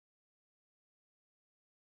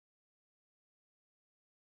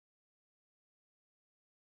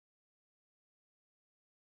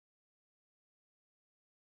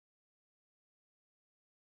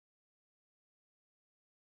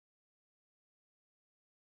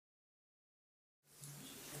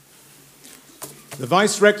The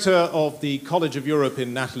Vice-Rector of the College of Europe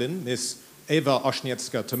in Nathlin, Ms. Eva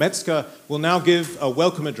Ośniecka-Tomecka, will now give a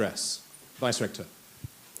welcome address. Vice-Rector.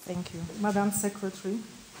 Thank you. Madam Secretary,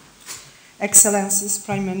 Excellencies,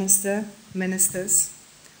 Prime Minister, Ministers,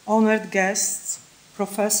 honored guests,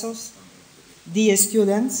 professors, dear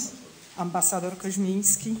students, Ambassador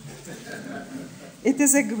Koźmiński. It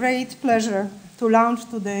is a great pleasure to launch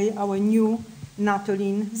today our new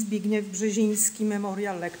Natolin Zbigniew Brzezinski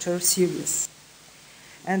Memorial Lecture Series.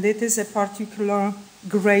 And it is a particular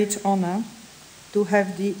great honor to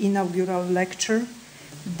have the inaugural lecture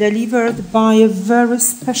delivered by a very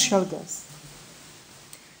special guest,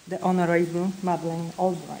 the Honorable Madeleine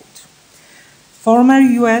Albright, former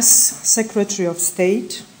US Secretary of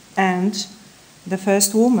State and the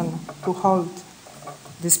first woman to hold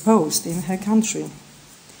this post in her country.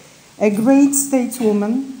 A great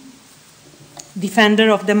stateswoman,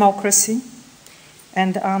 defender of democracy,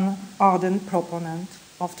 and an ardent proponent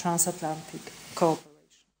of transatlantic cooperation.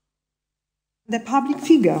 The public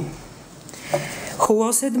figure who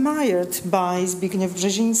was admired by Zbigniew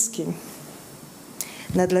Brzezinski.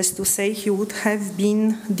 Needless to say, he would have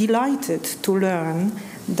been delighted to learn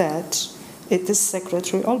that it is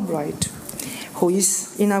Secretary Albright who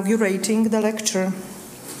is inaugurating the lecture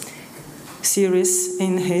series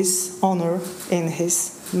in his honor, in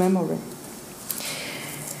his memory.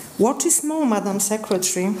 What is more, Madam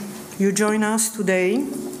Secretary, you join us today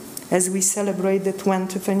as we celebrate the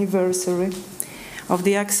 20th anniversary of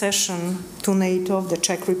the accession to NATO of the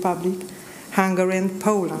Czech Republic, Hungary and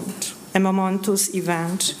Poland, a momentous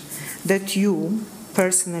event that you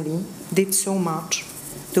personally did so much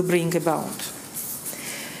to bring about.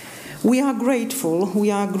 We are grateful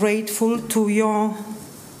to your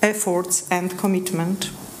efforts and commitment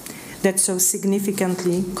that so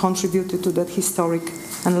significantly contributed to that historic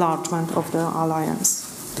enlargement of the alliance.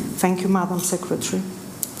 Thank you, Madam Secretary,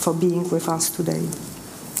 for being with us today.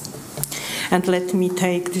 And let me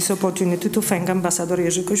take this opportunity to thank Ambassador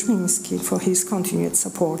Jerzy Koźmiński for his continued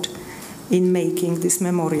support in making this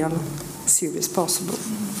memorial series possible.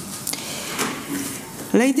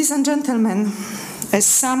 Ladies and gentlemen, as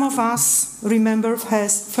some of us remember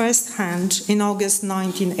firsthand, in August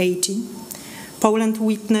 1980, Poland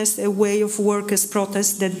witnessed a wave of workers'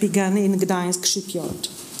 protests that began in Gdańsk shipyard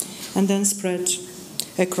and then spread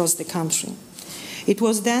across the country. It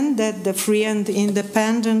was then that the free and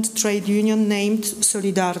independent trade union named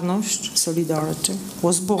Solidarność, Solidarity,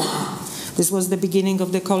 was born. This was the beginning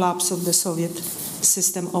of the collapse of the Soviet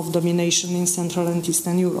system of domination in Central and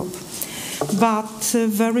Eastern Europe. But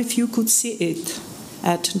very few could see it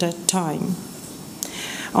at that time.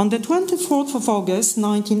 On the 24th of August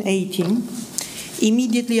 1918,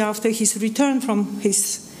 immediately after his return from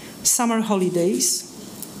his summer holidays,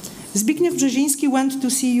 Zbigniew Brzezinski went to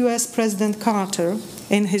see US President Carter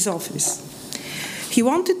in his office. He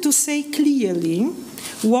wanted to say clearly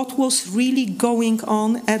what was really going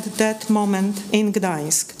on at that moment in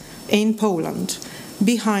Gdańsk, in Poland,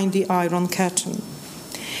 behind the Iron Curtain.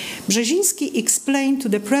 Brzezinski explained to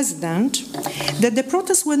the president that the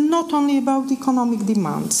protests were not only about economic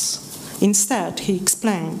demands. Instead, he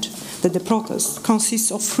explained that the protest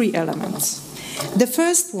consists of three elements. The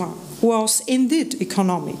first one was indeed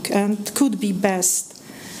economic and could be best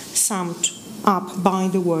summed up by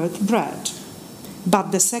the word bread.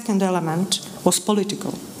 But the second element was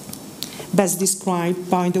political, best described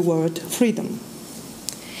by the word freedom.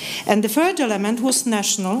 And the third element was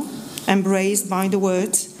national, embraced by the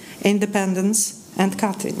words independence and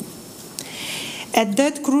cutting. At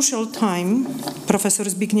that crucial time, Professor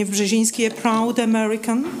Zbigniew Brzezinski, a proud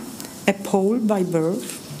American, a Pole by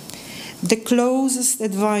birth, the closest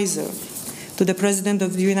advisor to the President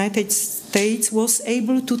of the United States, was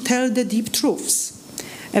able to tell the deep truths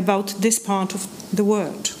about this part of the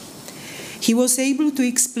world. He was able to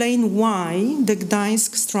explain why the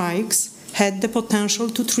Gdańsk strikes had the potential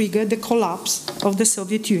to trigger the collapse of the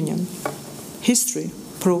Soviet Union. History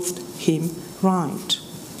proved him right.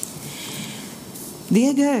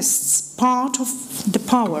 Dear guests, part of the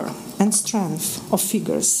power and strength of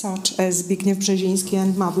figures such as Zbigniew Brzezinski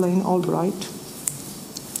and Madeleine Albright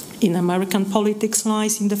in American politics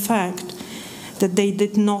lies in the fact that they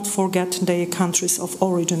did not forget their countries of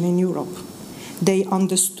origin in Europe. They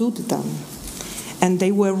understood them, and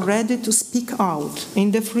they were ready to speak out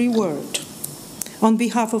in the free world on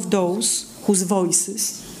behalf of those whose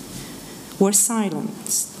voices were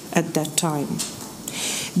silenced at that time.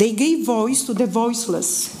 They gave voice to the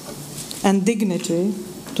voiceless and dignity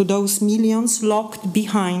to those millions locked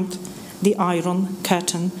behind the Iron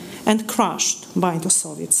Curtain and crushed by the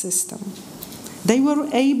Soviet system. they were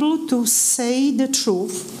able to say the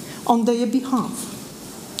truth on their behalf,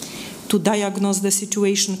 to diagnose the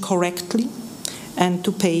situation correctly, and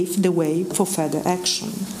to pave the way for further action.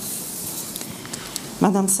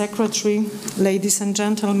 Madam Secretary, ladies and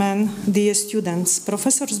gentlemen, dear students,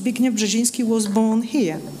 Professor Zbigniew Brzezinski was born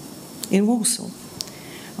here, in Warsaw,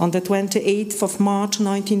 on the 28th of March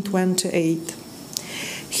 1928.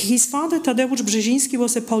 His father, Tadeusz Brzezinski,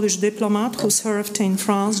 was a Polish diplomat who served in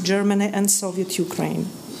France, Germany, and Soviet Ukraine.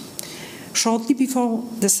 Shortly before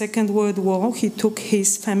the Second World War, he took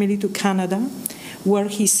his family to Canada, where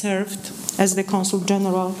he served as the Consul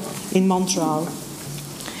General in Montreal.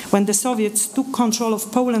 When the Soviets took control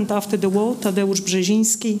of Poland after the war, Tadeusz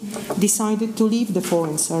Brzezinski decided to leave the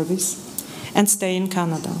Foreign Service and stay in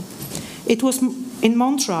Canada. It was in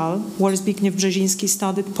Montreal where Zbigniew Brzezinski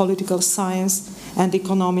studied political science and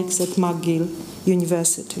economics at McGill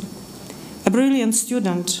University. A brilliant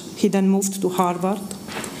student, he then moved to Harvard,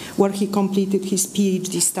 where he completed his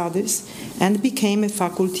PhD studies and became a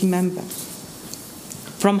faculty member.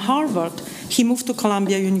 From Harvard, he moved to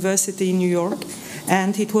Columbia University in New York,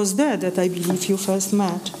 and it was there that I believe you first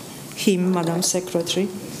met him, Madam Secretary,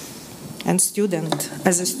 and student,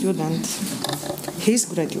 as a student, his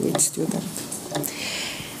graduate student.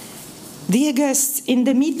 Dear guests, in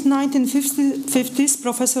the mid-1950s,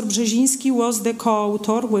 Professor Brzezinski was the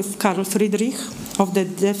co-author with Karl Friedrich of the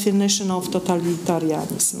definition of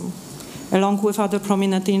totalitarianism. Along with other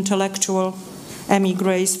prominent intellectual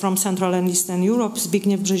emigres from Central and Eastern Europe,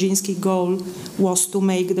 Zbigniew Brzezinski's goal was to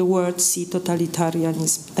make the world see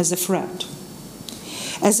totalitarianism as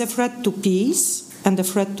a threat to peace and a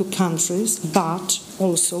threat to countries, but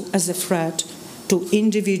also as a threat to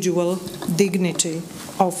individual dignity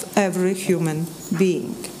of every human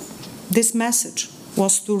being. This message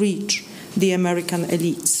was to reach the American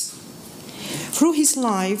elites. Through his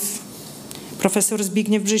life, Professor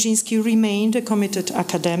Zbigniew Brzezinski remained a committed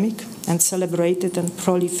academic and celebrated and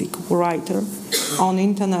prolific writer on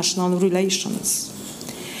international relations.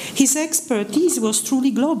 His expertise was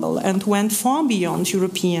truly global and went far beyond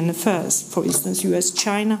European affairs, for instance,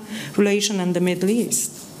 US-China relations and the Middle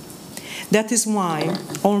East. That is why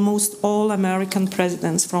almost all American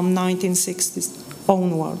presidents from 1960s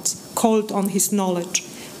onwards called on his knowledge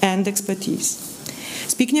and expertise.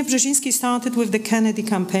 Zbigniew Brzezinski started with the Kennedy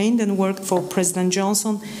campaign, then worked for President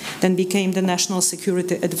Johnson, then became the national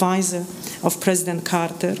security advisor of President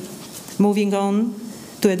Carter, moving on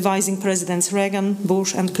to advising Presidents Reagan,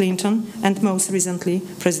 Bush, and Clinton, and most recently,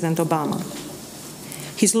 President Obama.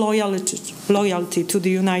 His loyalty to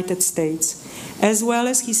the United States, as well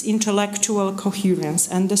as his intellectual coherence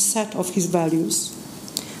and the set of his values,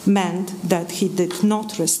 meant that he did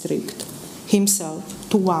not restrict himself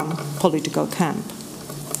to one political camp.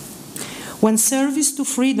 When service to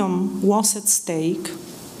freedom was at stake,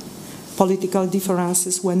 political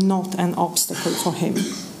differences were not an obstacle for him.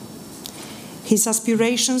 His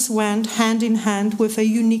aspirations went hand in hand with a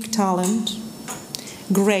unique talent,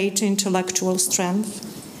 great intellectual strength,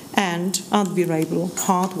 and admirable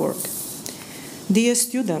hard work. Dear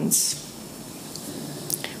students,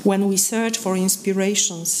 when we search for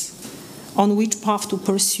inspirations on which path to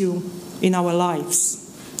pursue in our lives,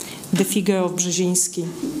 the figure of Brzezinski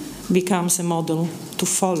becomes a model to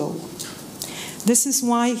follow. This is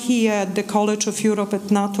why here at the College of Europe at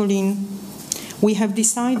Natolin, we have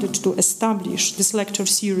decided to establish this lecture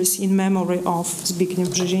series in memory of Zbigniew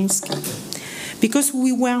Brzezinski, because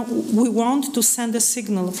we want to send a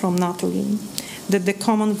signal from Natolin that the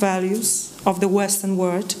common values of the Western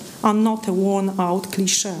world are not a worn-out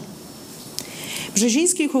cliché.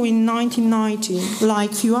 Brzezinski, who in 1990,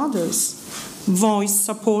 like few others, voiced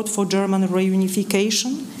support for German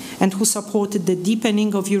reunification and who supported the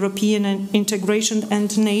deepening of European integration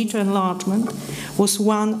and NATO enlargement, was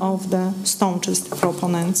one of the staunchest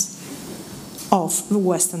proponents of the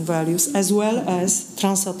Western values, as well as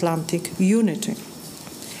transatlantic unity.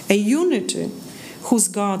 A unity whose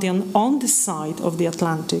guardian on this side of the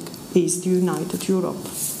Atlantic is the United Europe.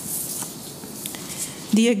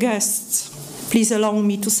 Dear guests, please allow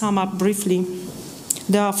me to sum up briefly.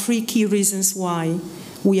 There are three key reasons why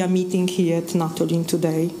we are meeting here at Natolin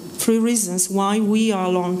today. Three reasons why we are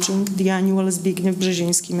launching the annual Zbigniew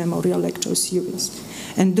Brzezinski Memorial Lecture Series,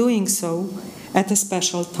 and doing so at a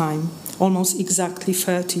special time, almost exactly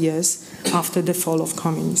 30 years after the fall of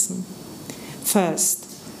communism. First,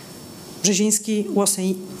 Brzezinski was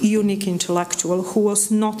a unique intellectual who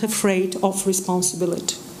was not afraid of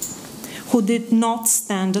responsibility, who did not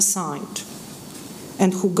stand aside,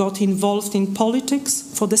 and who got involved in politics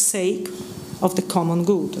for the sake of the common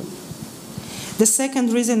good. The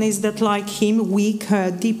second reason is that, like him, we care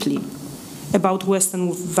deeply about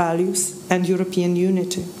Western values and European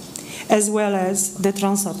unity, as well as the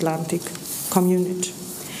transatlantic community.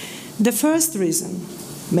 The first reason,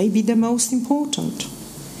 maybe the most important,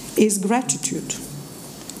 is gratitude.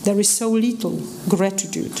 There is so little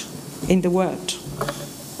gratitude in the world.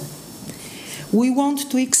 We want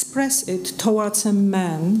to express it towards a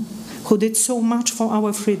man who did so much for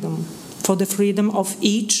our freedom, for the freedom of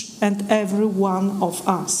each and every one of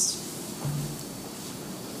us.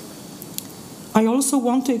 I also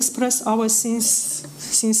want to express our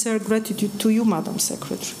sincere gratitude to you, Madam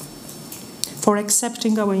Secretary, for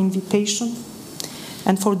accepting our invitation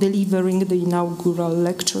and for delivering the inaugural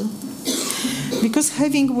lecture. Because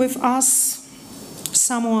having with us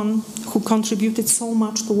someone who contributed so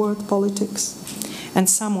much to world politics and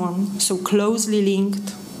someone so closely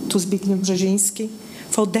linked to Zbigniew Brzezinski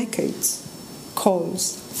for decades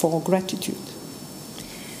calls for gratitude.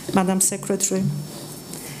 Madam Secretary,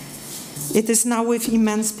 it is now with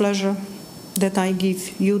immense pleasure that I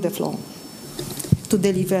give you the floor to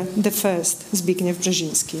deliver the first Zbigniew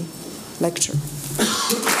Brzezinski lecture.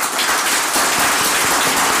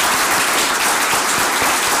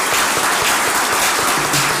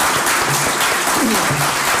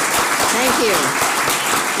 Thank you.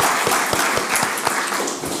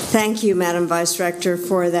 Thank you, Madam Vice Rector,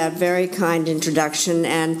 for that very kind introduction,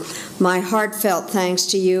 and my heartfelt thanks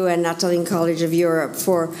to you and Madeleine College of Europe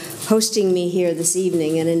for hosting me here this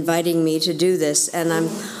evening and inviting me to do this. And I'm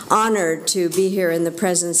honored to be here in the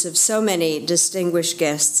presence of so many distinguished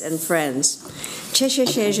guests and friends. Cieszę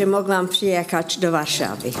się, że mogłam przyjechać do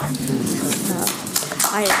Warszawy.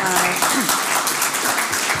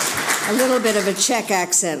 A little bit of a Czech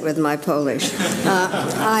accent with my Polish.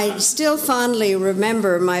 I still fondly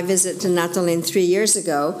remember my visit to Nathalie 3 years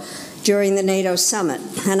ago during the NATO summit,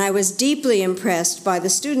 and I was deeply impressed by the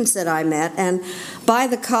students that I met and by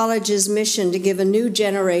the college's mission to give a new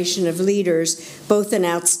generation of leaders both an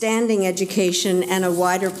outstanding education and a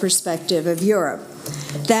wider perspective of Europe.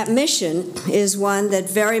 That mission is one that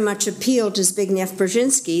very much appealed to Zbigniew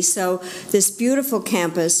Brzezinski, so this beautiful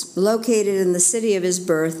campus, located in the city of his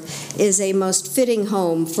birth, is a most fitting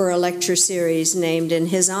home for a lecture series named in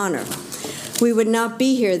his honor. We would not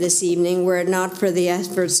be here this evening were it not for the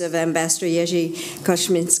efforts of Ambassador Jerzy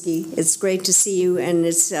Koszminski. It's great to see you, and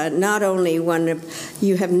it's you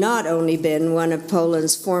have not only been one of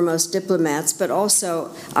Poland's foremost diplomats, but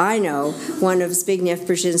also, I know, one of Zbigniew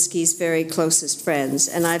Brzezinski's very closest friends.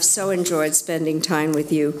 And I've so enjoyed spending time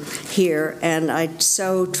with you here, and I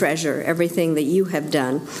so treasure everything that you have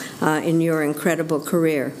done in your incredible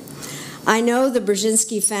career. I know the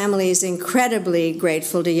Brzezinski family is incredibly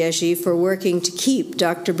grateful to Jerzy for working to keep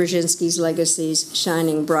Dr. Brzezinski's legacies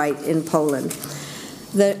shining bright in Poland.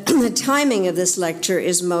 The timing of this lecture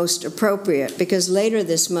is most appropriate because later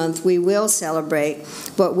this month we will celebrate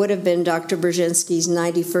what would have been Dr. Brzezinski's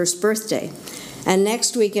 91st birthday. And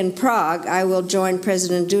next week in Prague, I will join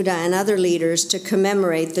President Duda and other leaders to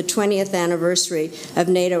commemorate the 20th anniversary of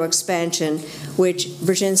NATO expansion, which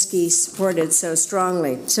Brzezinski supported so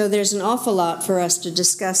strongly. So there's an awful lot for us to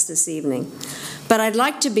discuss this evening. But I'd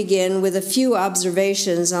like to begin with a few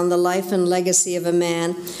observations on the life and legacy of a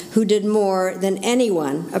man who did more than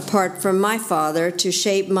anyone, apart from my father, to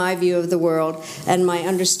shape my view of the world and my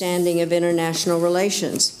understanding of international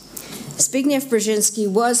relations. Zbigniew Brzezinski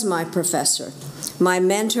was my professor, my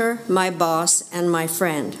mentor, my boss, and my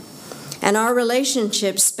friend. And our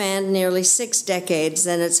relationship spanned nearly 6 decades,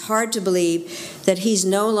 and it's hard to believe that he's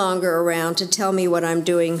no longer around to tell me what I'm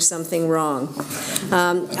doing something wrong.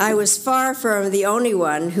 I was far from the only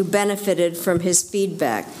one who benefited from his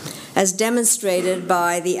feedback, as demonstrated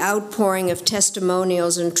by the outpouring of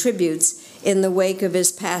testimonials and tributes in the wake of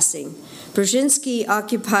his passing. Brzezinski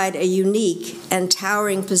occupied a unique and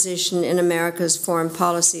towering position in America's foreign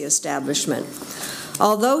policy establishment.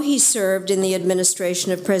 Although he served in the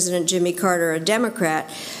administration of President Jimmy Carter, a Democrat,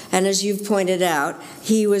 and as you've pointed out,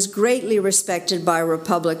 he was greatly respected by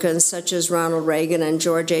Republicans such as Ronald Reagan and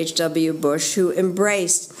George H.W. Bush, who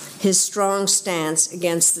embraced his strong stance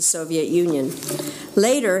against the Soviet Union.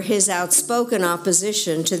 Later, his outspoken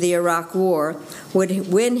opposition to the Iraq War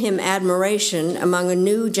would win him admiration among a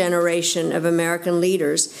new generation of American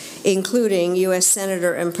leaders, including U.S.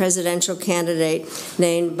 Senator and presidential candidate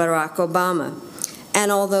named Barack Obama. And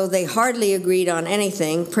although they hardly agreed on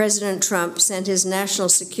anything, President Trump sent his national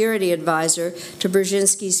security advisor to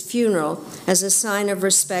Brzezinski's funeral as a sign of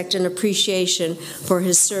respect and appreciation for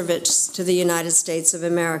his service to the United States of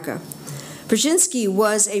America. Brzezinski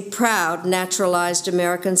was a proud, naturalized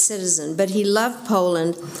American citizen, but he loved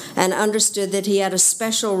Poland and understood that he had a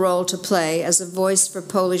special role to play as a voice for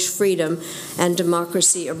Polish freedom and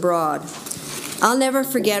democracy abroad. I'll never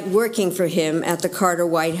forget working for him at the Carter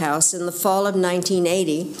White House in the fall of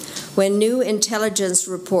 1980, when new intelligence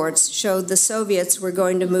reports showed the Soviets were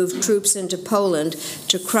going to move troops into Poland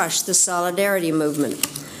to crush the Solidarity movement.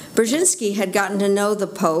 Brzezinski had gotten to know the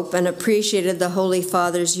Pope and appreciated the Holy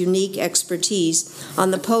Father's unique expertise on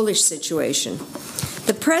the Polish situation.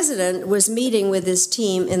 The president was meeting with his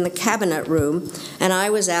team in the cabinet room, and I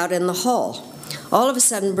was out in the hall. All of a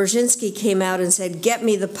sudden, Brzezinski came out and said, "Get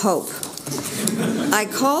me the Pope." I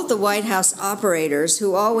called the White House operators,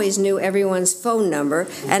 who always knew everyone's phone number,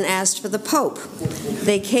 and asked for the Pope.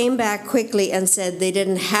 They came back quickly and said they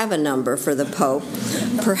didn't have a number for the Pope,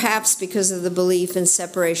 perhaps because of the belief in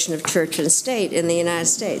separation of church and state in the United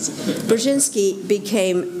States. Brzezinski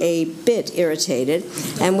became a bit irritated,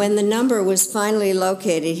 and when the number was finally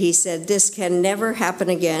located, he said, "This can never happen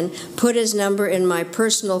again. Put his number in my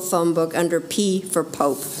personal phone book under P for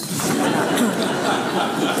Pope."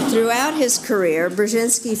 Throughout his career,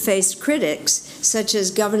 Brzezinski faced critics such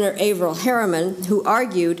as Governor Averell Harriman, who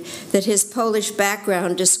argued that his Polish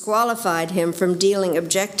background disqualified him from dealing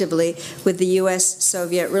objectively with the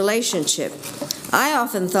U.S.-Soviet relationship. I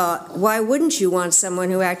often thought, why wouldn't you want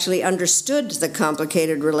someone who actually understood the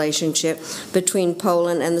complicated relationship between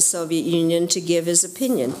Poland and the Soviet Union to give his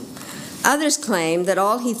opinion? Others claimed that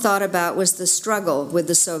all he thought about was the struggle with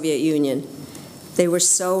the Soviet Union. They were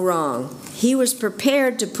so wrong. He was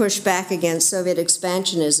prepared to push back against Soviet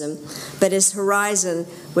expansionism, but his horizon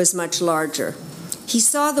was much larger. He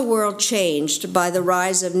saw the world changed by the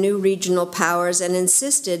rise of new regional powers and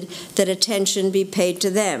insisted that attention be paid to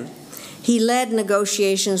them. He led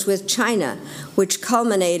negotiations with China, which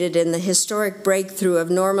culminated in the historic breakthrough of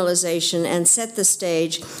normalization and set the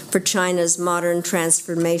stage for China's modern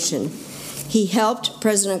transformation. He helped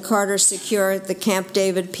President Carter secure the Camp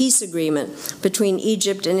David peace agreement between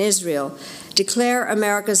Egypt and Israel, declare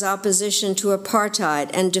America's opposition to apartheid,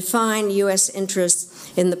 and define U.S. interests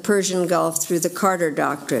in the Persian Gulf through the Carter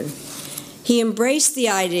Doctrine. He embraced the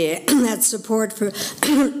idea that support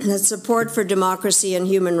for democracy and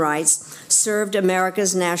human rights served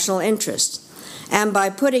America's national interest. And by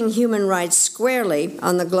putting human rights squarely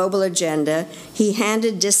on the global agenda, he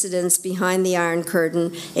handed dissidents behind the Iron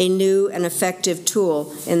Curtain a new and effective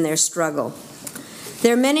tool in their struggle.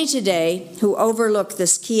 There are many today who overlook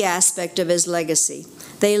this key aspect of his legacy.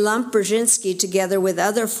 They lump Brzezinski together with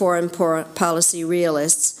other foreign policy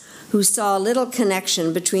realists who saw little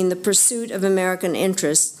connection between the pursuit of American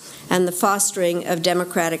interests and the fostering of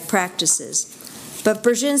democratic practices. But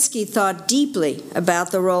Brzezinski thought deeply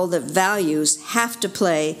about the role that values have to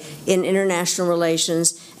play in international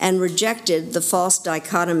relations and rejected the false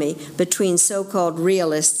dichotomy between so-called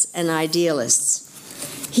realists and idealists.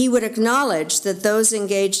 He would acknowledge that those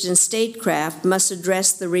engaged in statecraft must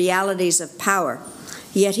address the realities of power,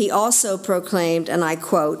 yet he also proclaimed, and I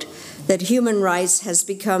quote, that human rights has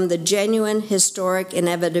become the genuine historic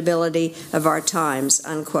inevitability of our times,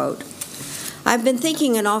 unquote. I've been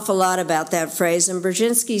thinking an awful lot about that phrase and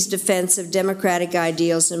Brzezinski's defense of democratic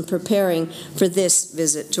ideals in preparing for this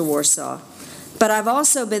visit to Warsaw. But I've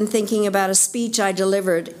also been thinking about a speech I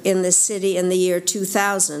delivered in this city in the year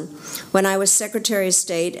 2000 when I was Secretary of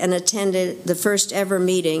State and attended the first ever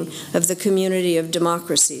meeting of the Community of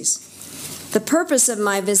Democracies. The purpose of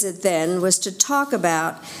my visit then was to talk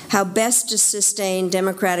about how best to sustain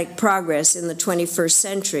democratic progress in the 21st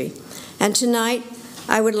century. And tonight,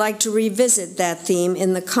 I would like to revisit that theme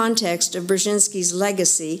in the context of Brzezinski's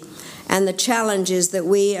legacy and the challenges that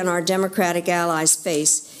we and our democratic allies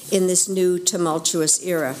face in this new tumultuous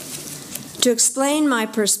era. To explain my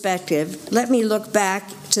perspective, let me look back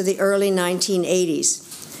to the early 1980s.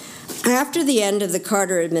 After the end of the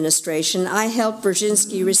Carter administration, I helped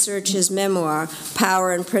Brzezinski research his memoir,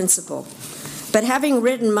 Power and Principle. But having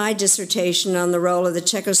written my dissertation on the role of the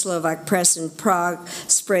Czechoslovak press in Prague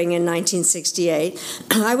spring in 1968,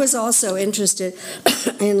 I was also interested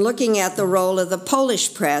in looking at the role of the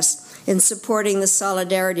Polish press in supporting the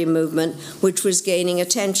Solidarity movement, which was gaining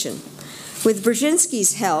attention. With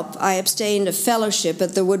Brzezinski's help, I obtained a fellowship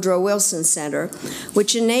at the Woodrow Wilson Center,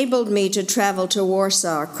 which enabled me to travel to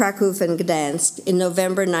Warsaw, Kraków, and Gdansk in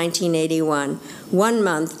November 1981, 1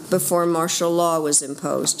 month before martial law was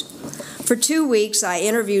imposed. For 2 weeks, I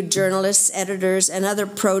interviewed journalists, editors, and other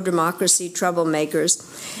pro-democracy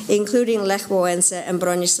troublemakers, including Lech Wałęsa and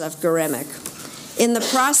Bronisław Geremek. In the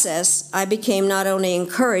process, I became not only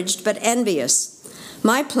encouraged, but envious.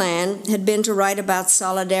 My plan had been to write about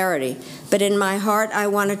solidarity, but in my heart, I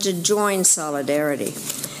wanted to join solidarity.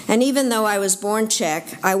 And even though I was born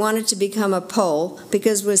Czech, I wanted to become a Pole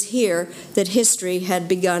because it was here that history had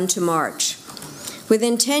begun to march.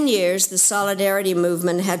 Within 10 years, the Solidarity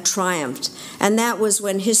movement had triumphed, and that was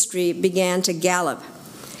when history began to gallop.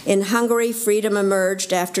 In Hungary, freedom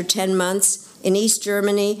emerged after 10 months, in East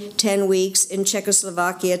Germany, 10 weeks, in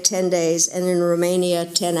Czechoslovakia, 10 days, and in Romania,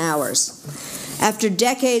 10 hours. After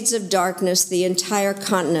decades of darkness, the entire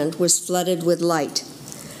continent was flooded with light.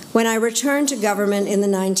 When I returned to government in the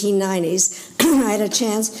 1990s, I had a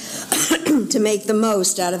chance to make the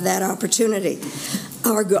most out of that opportunity.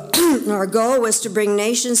 Our goal was to bring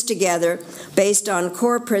nations together based on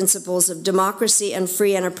core principles of democracy and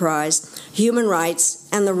free enterprise, human rights,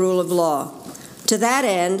 and the rule of law. To that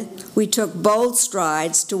end, we took bold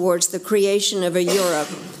strides towards the creation of a Europe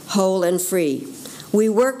whole and free. We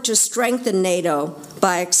worked to strengthen NATO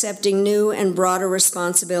by accepting new and broader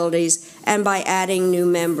responsibilities and by adding new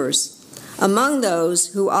members. Among those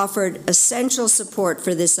who offered essential support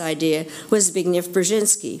for this idea was Zbigniew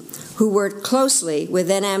Brzezinski, who worked closely with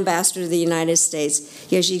then Ambassador to the United States,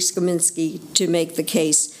 Zbigniew, to make the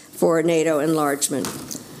case for NATO enlargement.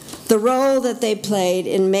 The role that they played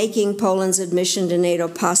in making Poland's admission to NATO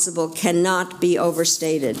possible cannot be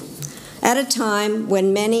overstated. At a time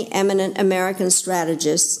when many eminent American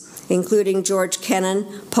strategists, including George Kennan,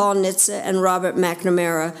 Paul Nitze, and Robert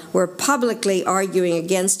McNamara, were publicly arguing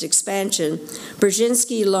against expansion,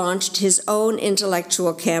 Brzezinski launched his own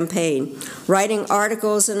intellectual campaign, writing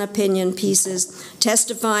articles and opinion pieces,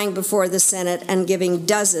 testifying before the Senate, and giving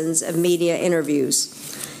dozens of media interviews.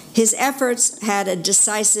 His efforts had a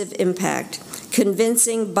decisive impact,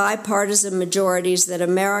 convincing bipartisan majorities that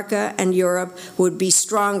America and Europe would be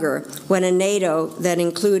stronger when a NATO that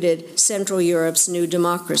included Central Europe's new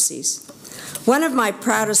democracies. One of my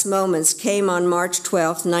proudest moments came on March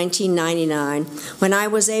 12, 1999, when I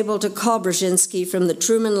was able to call Brzezinski from the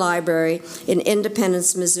Truman Library in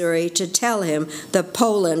Independence, Missouri, to tell him that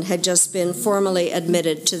Poland had just been formally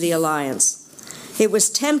admitted to the alliance. It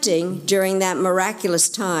was tempting during that miraculous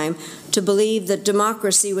time to believe that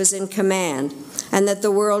democracy was in command and that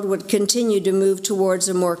the world would continue to move towards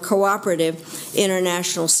a more cooperative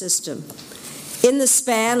international system. In the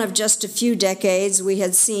span of just a few decades, we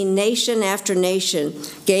had seen nation after nation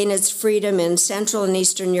gain its freedom in Central and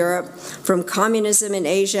Eastern Europe, from communism in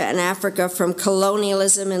Asia and Africa, from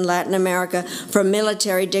colonialism in Latin America, from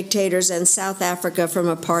military dictators, and South Africa from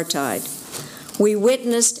apartheid. We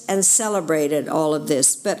witnessed and celebrated all of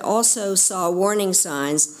this, but also saw warning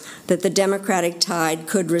signs that the democratic tide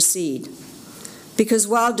could recede. Because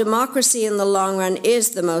while democracy in the long run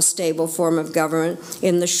is the most stable form of government,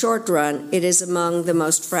 in the short run, it is among the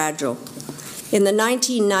most fragile. In the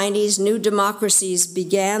 1990s, new democracies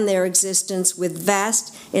began their existence with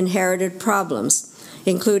vast inherited problems,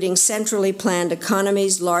 including centrally planned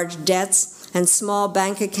economies, large debts, and small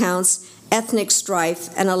bank accounts, ethnic strife,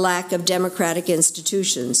 and a lack of democratic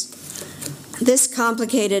institutions. This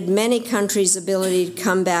complicated many countries' ability to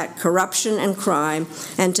combat corruption and crime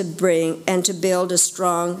and to build a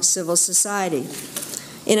strong civil society.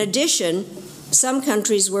 In addition, some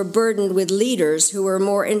countries were burdened with leaders who were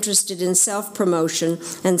more interested in self-promotion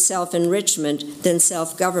and self-enrichment than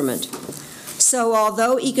self-government. So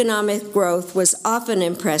although economic growth was often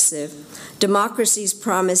impressive, democracy's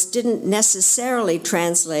promise didn't necessarily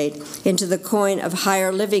translate into the coin of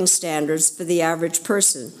higher living standards for the average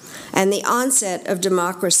person, and the onset of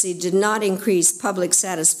democracy did not increase public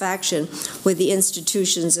satisfaction with the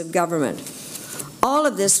institutions of government. All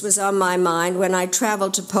of this was on my mind when I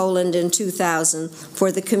traveled to Poland in 2000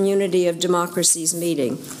 for the Community of Democracies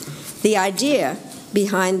meeting. The idea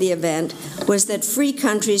behind the event was that free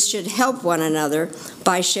countries should help one another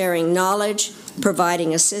by sharing knowledge,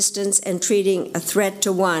 providing assistance, and treating a threat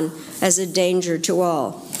to one as a danger to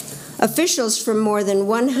all. Officials from more than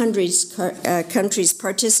 100 countries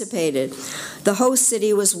participated. The host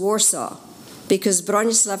city was Warsaw, because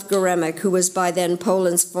Bronisław Geremek, who was by then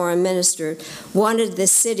Poland's foreign minister, wanted the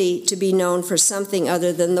city to be known for something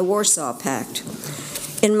other than the Warsaw Pact.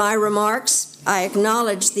 In my remarks, I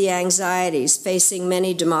acknowledged the anxieties facing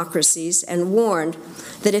many democracies and warned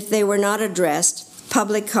that if they were not addressed,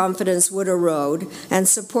 public confidence would erode and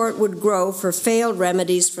support would grow for failed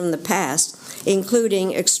remedies from the past,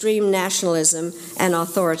 including extreme nationalism and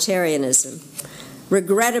authoritarianism.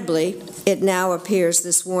 Regrettably, it now appears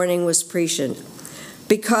this warning was prescient,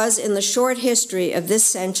 because in the short history of this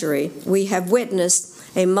century, we have witnessed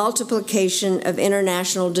a multiplication of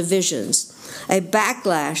international divisions, a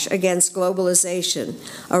backlash against globalization,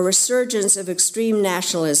 a resurgence of extreme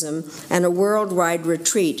nationalism, and a worldwide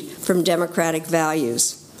retreat from democratic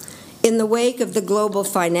values. In the wake of the global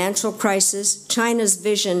financial crisis, China's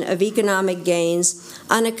vision of economic gains,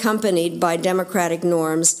 unaccompanied by democratic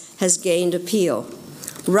norms, has gained appeal.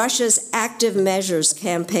 Russia's Active Measures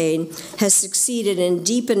campaign has succeeded in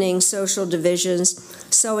deepening social divisions,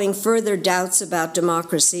 sowing further doubts about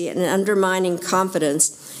democracy, and undermining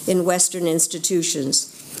confidence in Western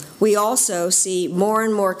institutions. We also see more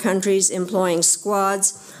and more countries employing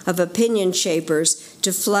squads of opinion shapers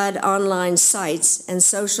to flood online sites and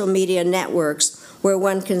social media networks where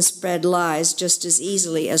one can spread lies just as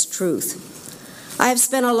easily as truth. I have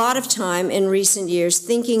spent a lot of time in recent years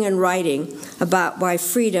thinking and writing about why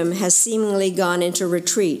freedom has seemingly gone into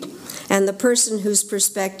retreat, and the person whose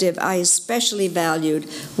perspective I especially valued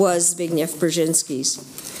was Zbigniew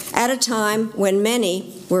Brzezinski's. At a time when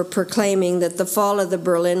many were proclaiming that the fall of the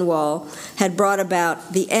Berlin Wall had brought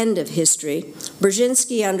about the end of history,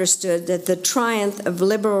 Brzezinski understood that the triumph of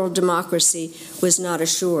liberal democracy was not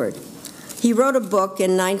assured. He wrote a book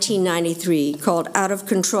in 1993 called Out of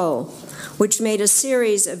Control, which made a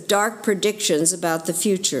series of dark predictions about the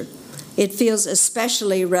future. It feels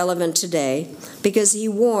especially relevant today because he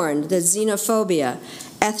warned that xenophobia,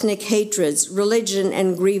 ethnic hatreds, religion,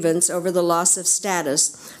 and grievance over the loss of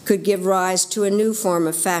status could give rise to a new form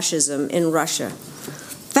of fascism in Russia.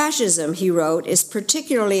 Fascism, he wrote, is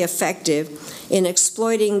particularly effective in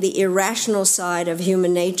exploiting the irrational side of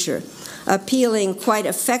human nature, appealing quite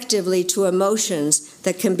effectively to emotions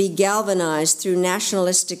that can be galvanized through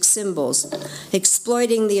nationalistic symbols,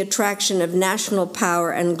 exploiting the attraction of national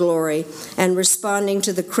power and glory, and responding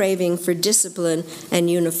to the craving for discipline and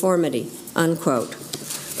uniformity, unquote.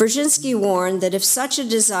 Brzezinski warned that if such a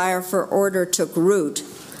desire for order took root,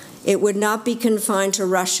 it would not be confined to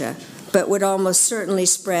Russia, but would almost certainly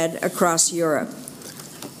spread across Europe.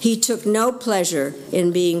 He took no pleasure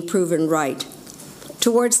in being proven right.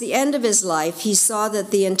 Towards the end of his life, he saw that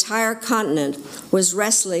the entire continent was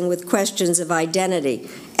wrestling with questions of identity,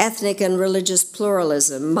 ethnic and religious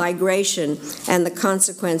pluralism, migration, and the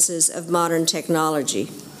consequences of modern technology.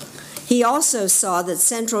 He also saw that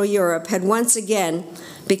Central Europe had once again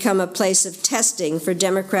become a place of testing for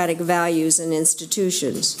democratic values and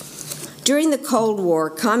institutions. During the Cold War,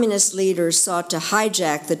 communist leaders sought to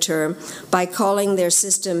hijack the term by calling their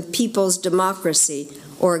system people's democracy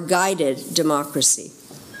or guided democracy.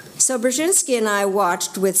 So Brzezinski and I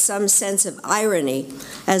watched with some sense of irony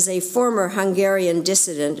as a former Hungarian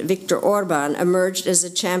dissident, Viktor Orbán, emerged as a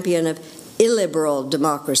champion of illiberal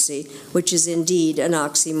democracy, which is indeed an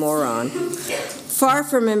oxymoron. Far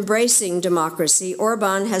from embracing democracy,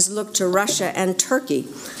 Orbán has looked to Russia and Turkey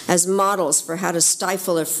as models for how to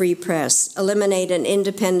stifle a free press, eliminate an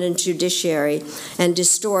independent judiciary, and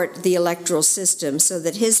distort the electoral system so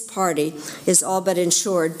that his party is all but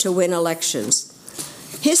ensured to win elections.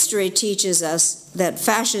 History teaches us that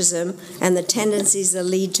fascism and the tendencies that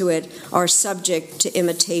lead to it are subject to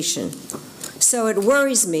imitation. So it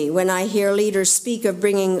worries me when I hear leaders speak of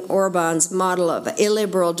bringing Orbán's model of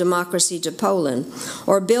illiberal democracy to Poland,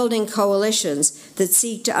 or building coalitions that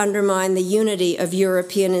seek to undermine the unity of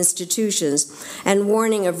European institutions, and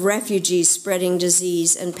warning of refugees spreading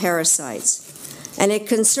disease and parasites. And it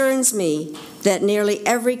concerns me that nearly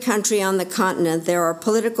every country on the continent there are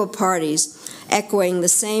political parties echoing the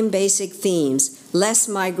same basic themes: less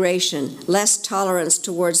migration, less tolerance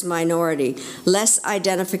towards minority, less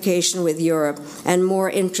identification with Europe, and more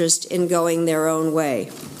interest in going their own way.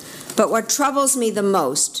 But what troubles me the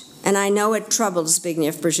most, and I know it troubled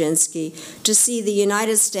Zbigniew Brzezinski, to see the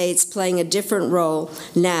United States playing a different role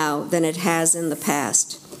now than it has in the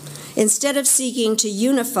past. Instead of seeking to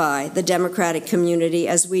unify the democratic community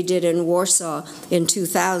as we did in Warsaw in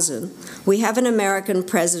 2000, we have an American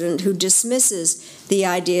president who dismisses the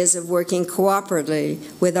ideas of working cooperatively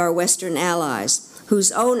with our Western allies,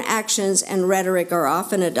 whose own actions and rhetoric are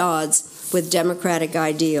often at odds with democratic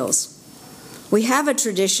ideals. We have a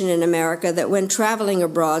tradition in America that when traveling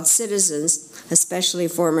abroad, citizens, especially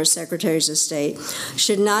former secretaries of state,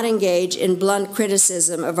 should not engage in blunt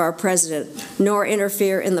criticism of our president, nor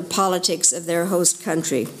interfere in the politics of their host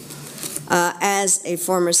country. As a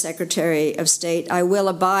former secretary of state, I will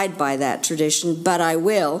abide by that tradition, but I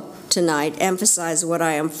will, tonight, emphasize what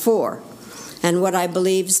I am for and what I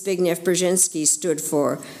believe Zbigniew Brzezinski stood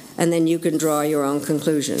for, and then you can draw your own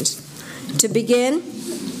conclusions. To begin,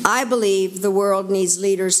 I believe the world needs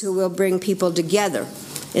leaders who will bring people together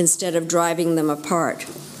instead of driving them apart.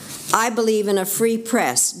 I believe in a free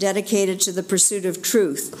press dedicated to the pursuit of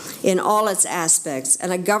truth in all its aspects,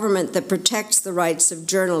 and a government that protects the rights of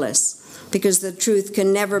journalists, because the truth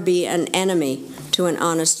can never be an enemy to an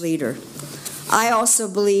honest leader. I also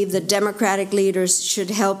believe that democratic leaders should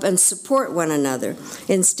help and support one another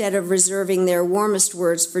instead of reserving their warmest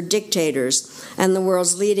words for dictators and the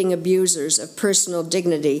world's leading abusers of personal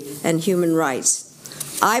dignity and human rights.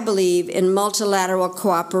 I believe in multilateral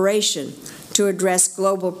cooperation to address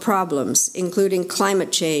global problems, including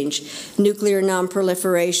climate change, nuclear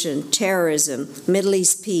nonproliferation, terrorism, Middle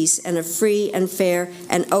East peace, and a free and fair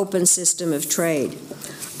and open system of trade.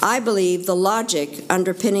 I believe the logic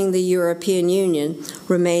underpinning the European Union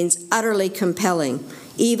remains utterly compelling,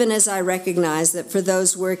 even as I recognize that for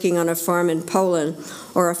those working on a farm in Poland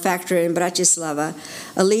or a factory in Bratislava,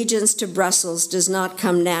 allegiance to Brussels does not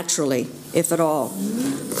come naturally, if at all.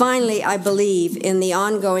 Finally, I believe in the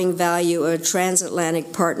ongoing value of a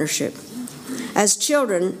transatlantic partnership. As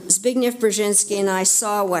children, Zbigniew Brzezinski and I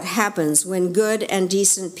saw what happens when good and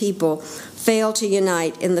decent people fail to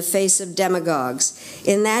unite in the face of demagogues.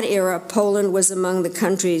 In that era, Poland was among the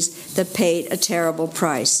countries that paid a terrible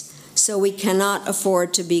price. So we cannot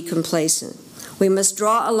afford to be complacent. We must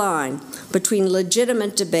draw a line between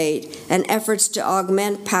legitimate debate and efforts to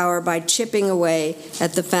augment power by chipping away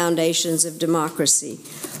at the foundations of democracy.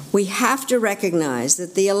 We have to recognize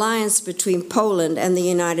that the alliance between Poland and the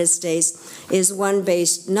United States is one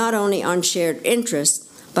based not only on shared interests,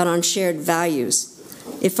 but on shared values.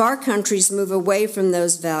 If our countries move away from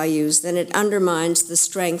those values, then it undermines the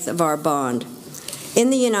strength of our bond. In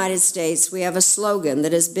the United States, we have a slogan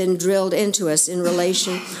that has been drilled into us in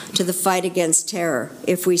relation to the fight against terror.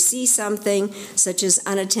 If we see something, such as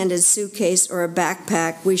unattended suitcase or a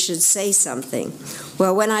backpack, we should say something.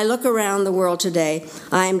 Well, when I look around the world today,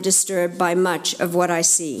 I am disturbed by much of what I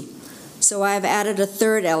see. So I have added a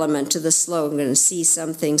third element to the slogan, see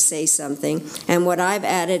something, say something, and what I've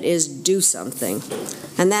added is do something.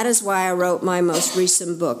 And that is why I wrote my most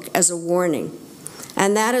recent book, as a warning.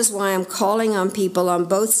 And that is why I'm calling on people on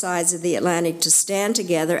both sides of the Atlantic to stand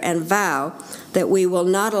together and vow that we will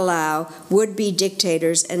not allow would-be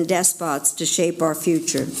dictators and despots to shape our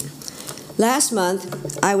future. Last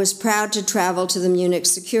month, I was proud to travel to the Munich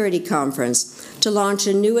Security Conference to launch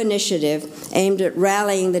a new initiative aimed at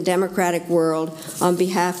rallying the democratic world on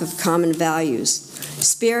behalf of common values.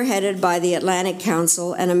 Spearheaded by the Atlantic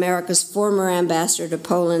Council and America's former ambassador to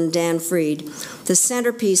Poland, Dan Fried, the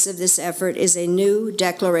centerpiece of this effort is a new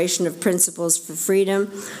Declaration of Principles for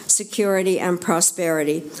Freedom, Security, and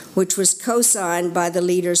Prosperity, which was co-signed by the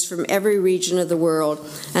leaders from every region of the world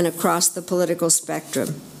and across the political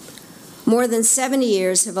spectrum. More than 70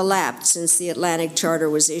 years have elapsed since the Atlantic Charter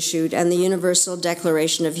was issued and the Universal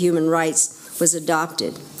Declaration of Human Rights was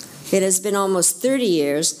adopted. It has been almost 30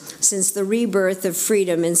 years since the rebirth of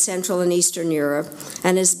freedom in Central and Eastern Europe,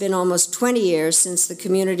 and has been almost 20 years since the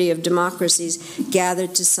community of democracies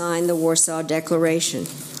gathered to sign the Warsaw Declaration.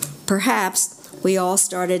 Perhaps we all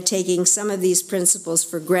started taking some of these principles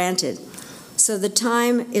for granted. So the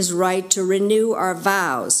time is right to renew our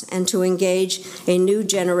vows and to engage a new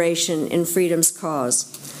generation in freedom's cause.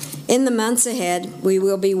 In the months ahead, we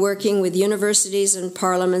will be working with universities and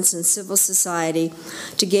parliaments and civil society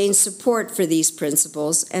to gain support for these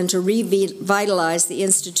principles and to revitalize the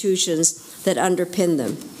institutions that underpin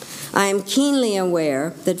them. I am keenly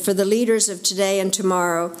aware that for the leaders of today and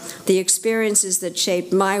tomorrow, the experiences that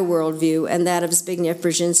shaped my worldview and that of Zbigniew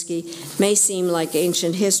Brzezinski may seem like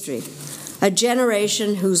ancient history. A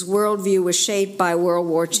generation whose worldview was shaped by World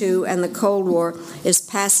War II and the Cold War is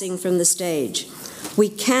passing from the stage. We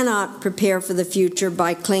cannot prepare for the future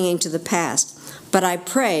by clinging to the past, but I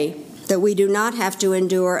pray that we do not have to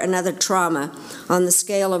endure another trauma on the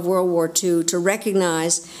scale of World War II to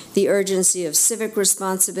recognize the urgency of civic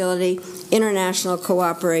responsibility, international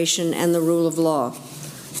cooperation, and the rule of law.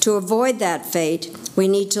 To avoid that fate, we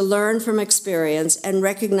need to learn from experience and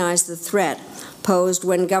recognize the threat posed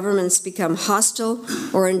when governments become hostile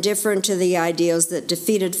or indifferent to the ideals that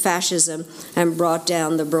defeated fascism and brought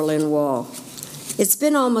down the Berlin Wall. It's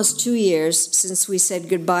been almost 2 years since we said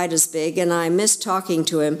goodbye to Zbig, and I miss talking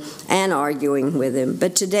to him and arguing with him.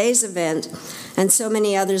 But today's event, and so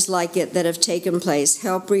many others like it that have taken place,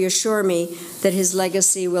 help reassure me that his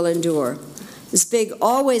legacy will endure. Zbig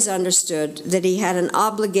always understood that he had an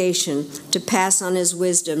obligation to pass on his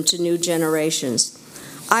wisdom to new generations.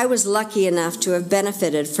 I was lucky enough to have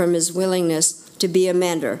benefited from his willingness to be a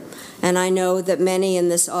mentor, and I know that many in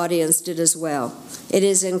this audience did as well. It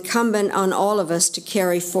is incumbent on all of us to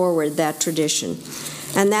carry forward that tradition.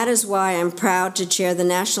 And that is why I'm proud to chair the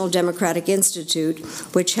National Democratic Institute,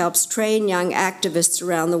 which helps train young activists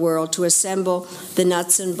around the world to assemble the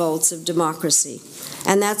nuts and bolts of democracy.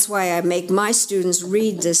 And that's why I make my students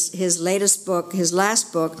read his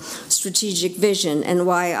last book, Strategic Vision, and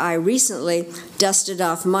why I recently dusted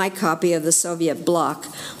off my copy of the Soviet Bloc,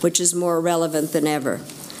 which is more relevant than ever.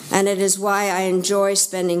 And it is why I enjoy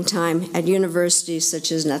spending time at universities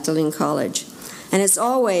such as Madeleine College. And it's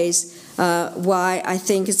always why I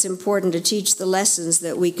think it's important to teach the lessons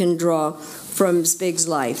that we can draw from Zbig's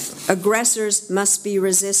life. Aggressors must be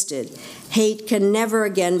resisted. Hate can never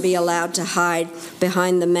again be allowed to hide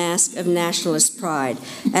behind the mask of nationalist pride.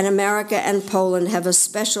 And America and Poland have a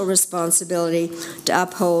special responsibility to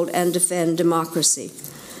uphold and defend democracy.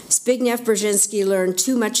 Zbigniew Brzezinski learned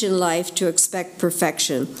too much in life to expect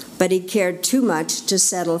perfection, but he cared too much to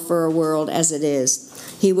settle for a world as it is.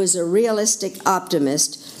 He was a realistic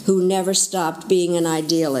optimist who never stopped being an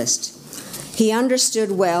idealist. He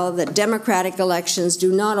understood well that democratic elections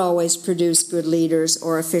do not always produce good leaders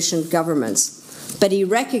or efficient governments, but he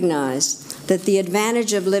recognized that the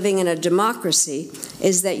advantage of living in a democracy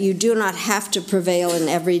is that you do not have to prevail in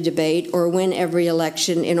every debate or win every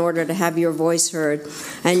election in order to have your voice heard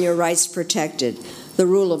and your rights protected. The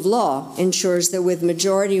rule of law ensures that with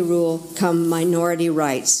majority rule come minority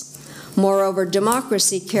rights. Moreover,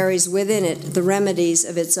 democracy carries within it the remedies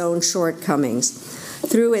of its own shortcomings.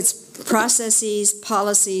 Through its processes,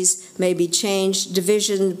 policies may be changed,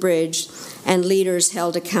 divisions bridged, and leaders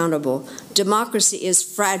held accountable. Democracy is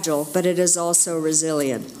fragile, but it is also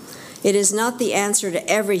resilient. It is not the answer to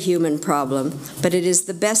every human problem, but it is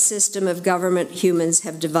the best system of government humans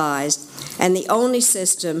have devised, and the only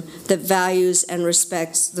system that values and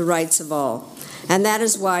respects the rights of all. And that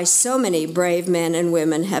is why so many brave men and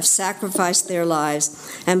women have sacrificed their lives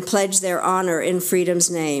and pledged their honor in freedom's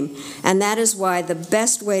name. And that is why the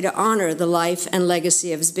best way to honor the life and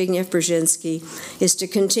legacy of Zbigniew Brzezinski is to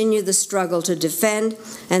continue the struggle to defend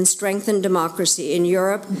and strengthen democracy in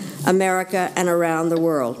Europe, America, and around the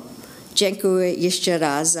world. Dziękuję jeszcze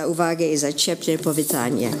raz za uwagę I za ciepłe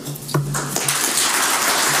powitanie.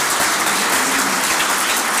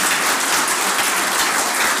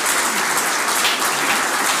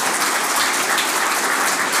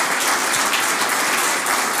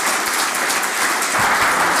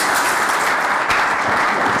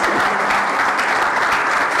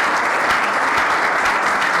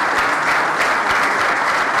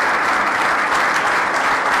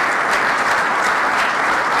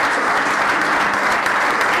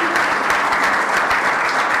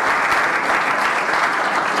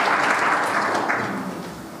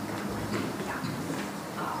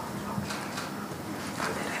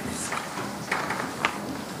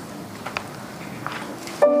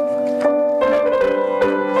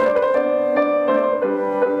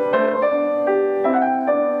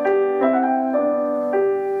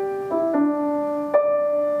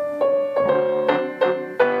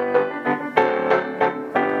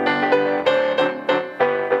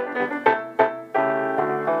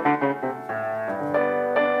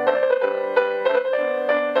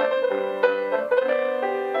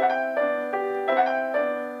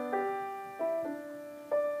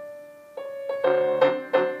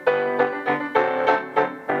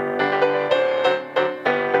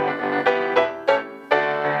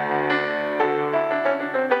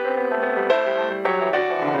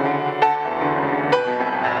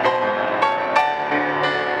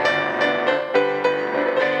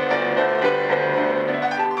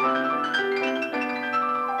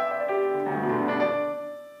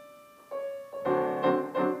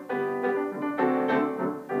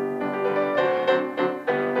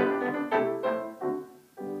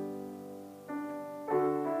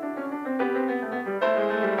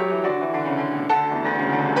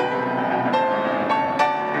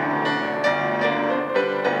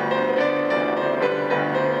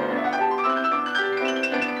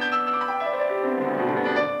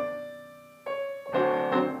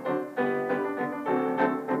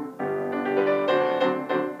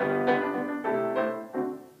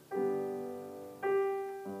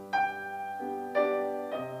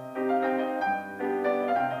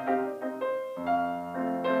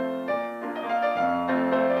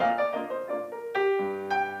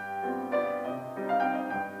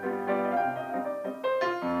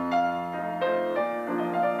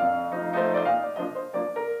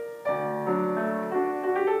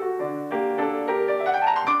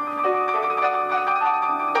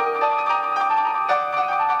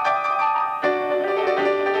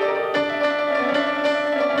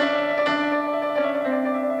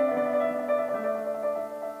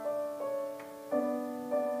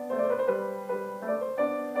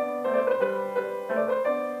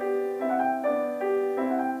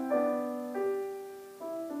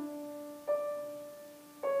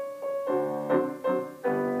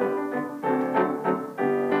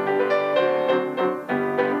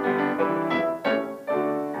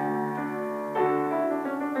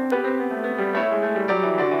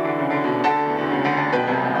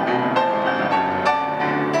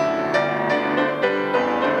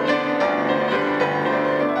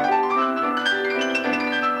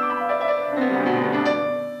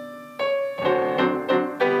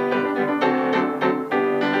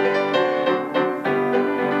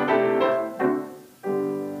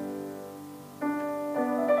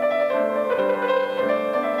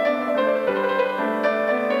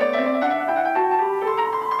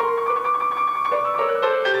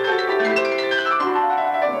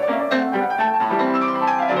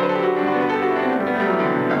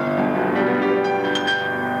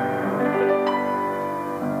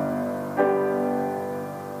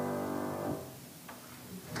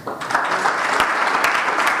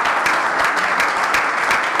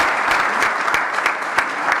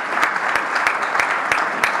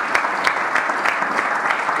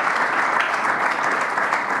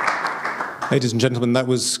 Ladies and gentlemen, that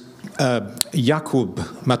was Jakub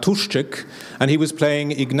Matuszczyk, and he was playing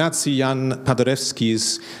Ignacy Jan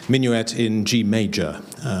Paderewski's Minuet in G major,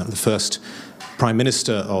 the first Prime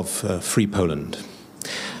Minister of Free Poland.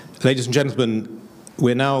 Ladies and gentlemen,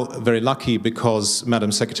 we're now very lucky because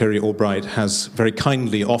Madam Secretary Albright has very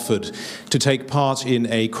kindly offered to take part in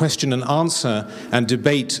a question and answer and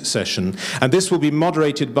debate session. And this will be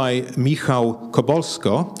moderated by Michał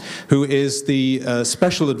Kobolsko, who is the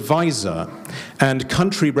special advisor and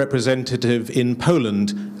country representative in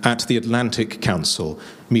Poland at the Atlantic Council.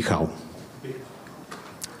 Michał.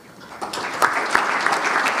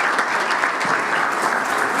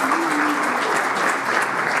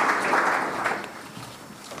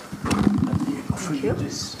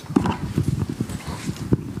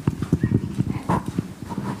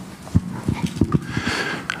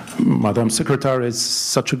 Madam Secretary, it's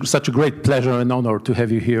such a great pleasure and honor to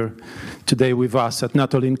have you here today with us at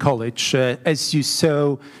Madeleine College. As you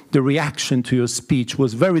saw, the reaction to your speech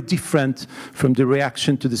was very different from the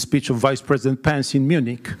reaction to the speech of Vice President Pence in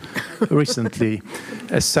Munich recently,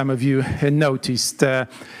 as some of you noticed.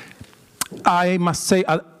 I must say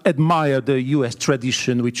I admire the US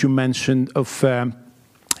tradition, which you mentioned, of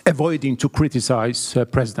avoiding to criticize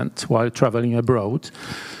President while traveling abroad.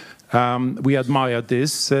 We admire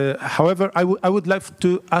this. However, I would like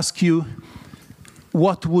to ask you,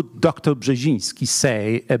 what would Dr. Brzezinski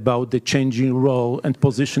say about the changing role and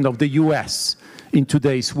position of the US in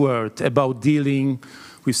today's world, about dealing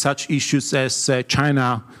with such issues as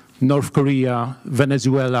China, North Korea,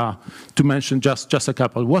 Venezuela, to mention just a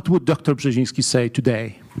couple? What would Dr. Brzezinski say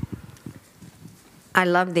today? I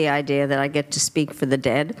love the idea that I get to speak for the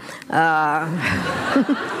dead.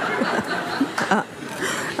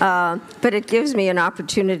 But it gives me an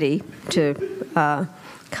opportunity to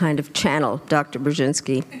kind of channel Dr.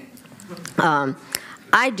 Brzezinski.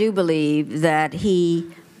 I do believe that he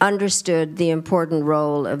understood the important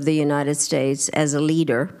role of the United States as a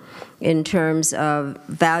leader in terms of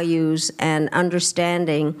values and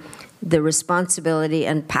understanding the responsibility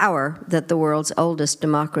and power that the world's oldest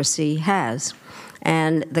democracy has,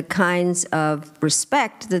 and the kinds of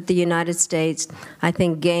respect that the United States, I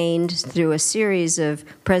think, gained through a series of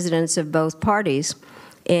presidents of both parties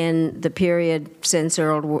in the period since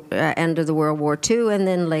the end of the World War II and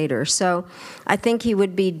then later. So I think he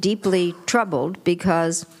would be deeply troubled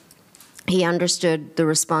because he understood the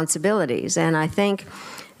responsibilities. And I think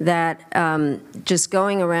that just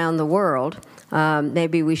going around the world,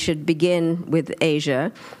 maybe we should begin with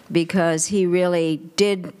Asia, because he really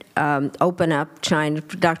did open up China.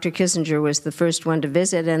 Dr. Kissinger was the first one to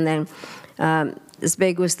visit, and then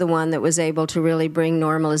Zbigniew was the one that was able to really bring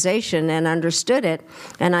normalization and understood it.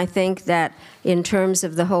 And I think that in terms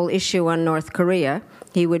of the whole issue on North Korea,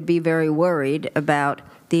 he would be very worried about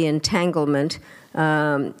the entanglement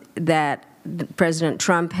that President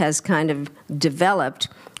Trump has kind of developed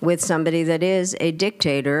with somebody that is a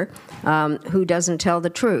dictator who doesn't tell the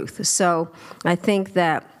truth. So I think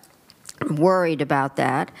that I'm worried about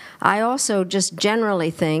that. I also just generally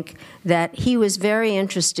think that he was very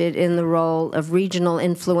interested in the role of regional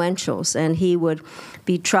influentials, and he would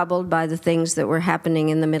be troubled by the things that were happening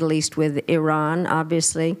in the Middle East with Iran,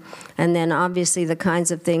 obviously, and then obviously the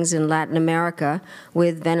kinds of things in Latin America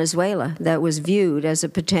with Venezuela that was viewed as a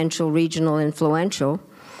potential regional influential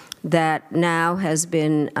that now has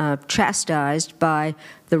been chastised by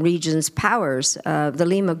the region's powers, the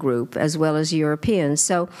Lima Group, as well as Europeans.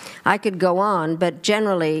 So I could go on, but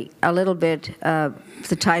generally a little bit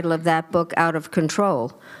the title of that book, Out of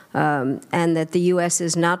Control, and that the U.S.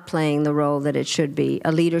 is not playing the role that it should be,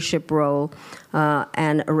 a leadership role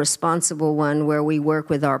and a responsible one where we work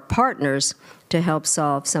with our partners to help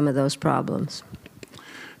solve some of those problems.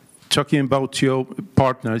 Talking about your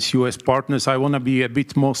partners, U.S. partners, I want to be a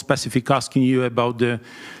bit more specific, asking you about the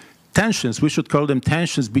tensions, we should call them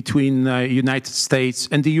tensions, between the United States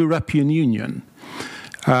and the European Union.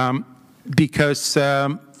 Because,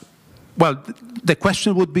 well, the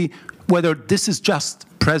question would be whether this is just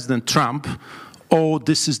President Trump or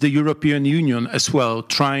this is the European Union as well,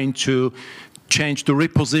 trying to change, to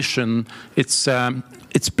reposition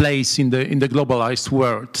its place in the globalized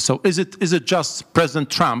world. So is it just President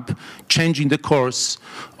Trump changing the course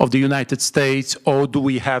of the United States, or do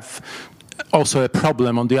we have also a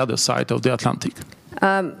problem on the other side of the Atlantic?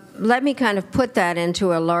 Let me kind of put that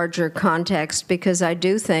into a larger context, because I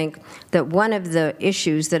do think that one of the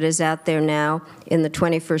issues that is out there now in the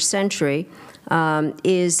 21st century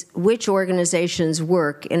is which organizations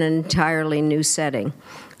work in an entirely new setting.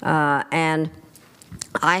 And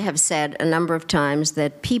I have said a number of times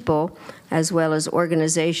that people, as well as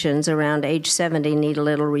organizations around age 70, need a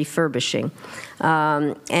little refurbishing.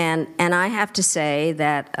 And I have to say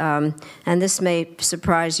that, and this may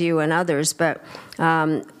surprise you and others, but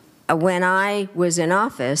when I was in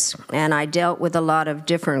office and I dealt with a lot of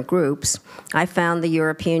different groups, I found the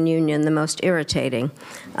European Union the most irritating.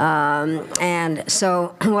 And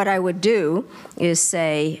so what I would do is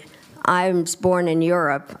say, I was born in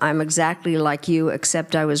Europe. I'm exactly like you,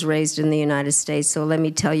 except I was raised in the United States, so let me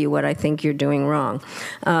tell you what I think you're doing wrong.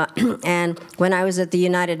 And when I was at the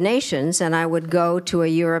United Nations and I would go to a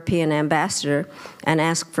European ambassador and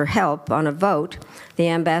ask for help on a vote, the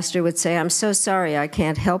ambassador would say, I'm so sorry I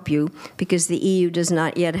can't help you because the EU does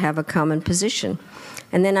not yet have a common position.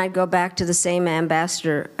 And then I'd go back to the same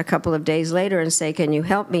ambassador a couple of days later and say, can you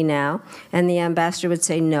help me now? And the ambassador would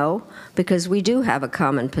say, no, because we do have a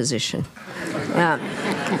common position.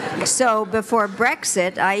 So before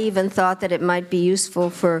Brexit, I even thought that it might be useful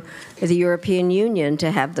for the European Union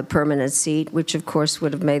to have the permanent seat, which of course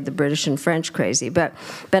would have made the British and French crazy. But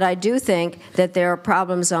I do think that there are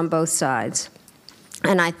problems on both sides.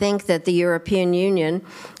 And I think that the European Union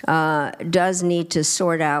does need to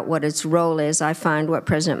sort out what its role is. I find what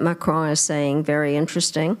President Macron is saying very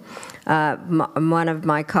interesting. One of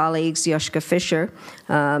my colleagues, Joschka Fischer,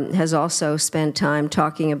 has also spent time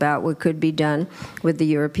talking about what could be done with the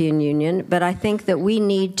European Union. But I think that we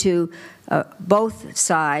need to, both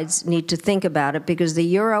sides need to think about it, because the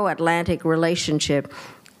Euro-Atlantic relationship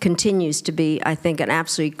continues to be, I think, an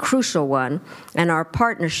absolutely crucial one, and our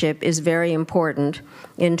partnership is very important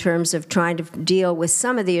in terms of trying to deal with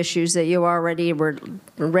some of the issues that you already were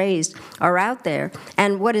raised are out there.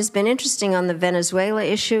 And what has been interesting on the Venezuela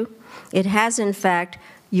issue, it has, in fact,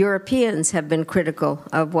 Europeans have been critical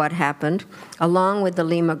of what happened, along with the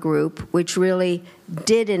Lima Group, which really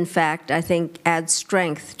did, in fact, I think, add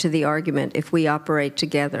strength to the argument if we operate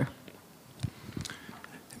together.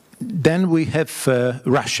 Then we have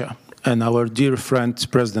Russia and our dear friend,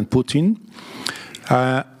 President Putin.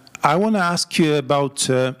 I want to ask you about,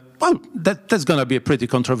 well, that's going to be pretty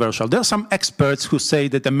controversial. There are some experts who say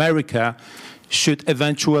that America should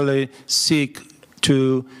eventually seek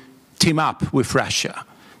to team up with Russia,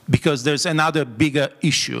 because there's another bigger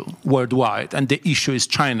issue worldwide, and the issue is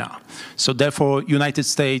China. So therefore, United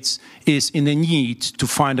States is in a need to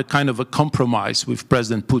find a kind of a compromise with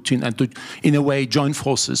President Putin and to, in a way, join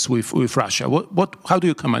forces with Russia. How do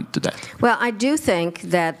you comment to that? Well, I do think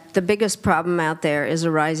that the biggest problem out there is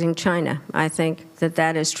a rising China. I think that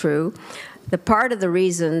that is true. The part of the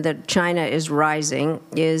reason that China is rising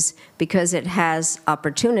is because it has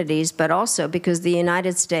opportunities, but also because the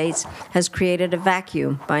United States has created a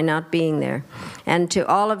vacuum by not being there. And to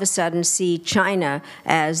all of a sudden see China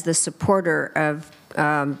as the supporter of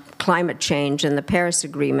climate change and the Paris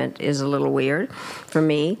Agreement is a little weird for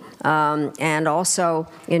me. And also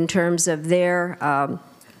in terms of their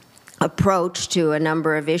approach to a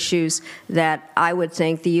number of issues that I would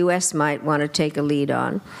think the U.S. might want to take a lead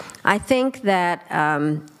on. I think that,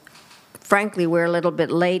 frankly, we're a little bit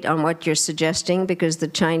late on what you're suggesting, because the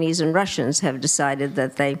Chinese and Russians have decided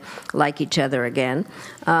that they like each other again.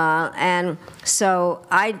 And so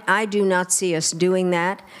I do not see us doing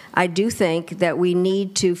that. I do think that we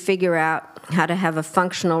need to figure out how to have a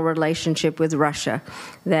functional relationship with Russia,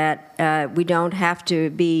 that we don't have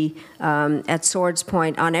to be at sword's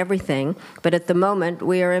point on everything, but at the moment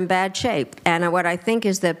we are in bad shape. And what I think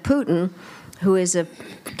is that Putin, who is a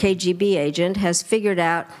KGB agent, has figured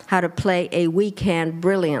out how to play a weak hand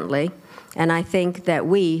brilliantly, and I think that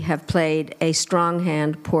we have played a strong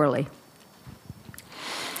hand poorly.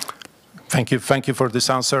 Thank you for this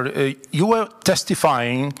answer. You were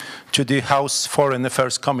testifying to the House Foreign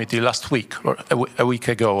Affairs Committee last week, or a week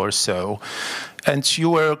ago or so, and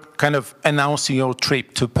you were kind of announcing your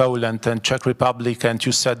trip to Poland and Czech Republic, and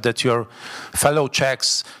you said that your fellow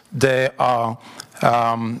Czechs, they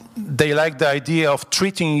like the idea of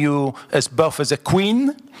treating you as both as a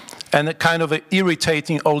queen and a kind of an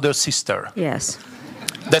irritating older sister. Yes.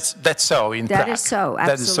 That's so in Prague. That is so,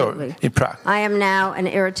 absolutely. That is so in Prague. I am now an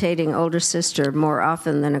irritating older sister more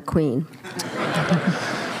often than a queen.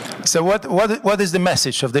 So what is the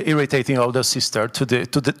message of the irritating older sister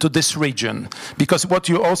to this region? Because what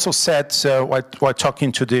you also said while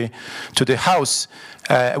talking to the House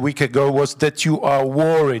a week ago was that you are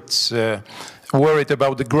worried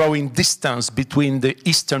about the growing distance between the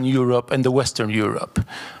Eastern Europe and the Western Europe.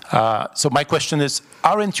 So my question is,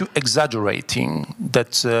 aren't you exaggerating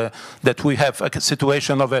that we have a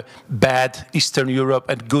situation of a bad Eastern Europe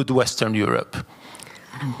and good Western Europe?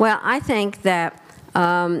 Well, I think that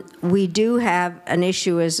We do have an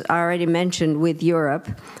issue, as I already mentioned, with Europe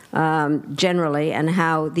generally, and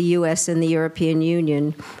how the U.S. and the European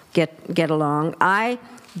Union get along. I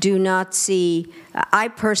do not see, I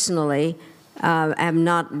personally am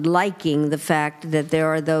not liking the fact that there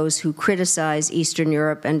are those who criticize Eastern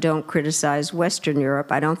Europe and don't criticize Western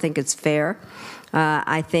Europe. I don't think it's fair.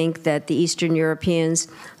 I think that the Eastern Europeans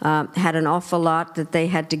had an awful lot that they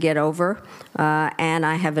had to get over, and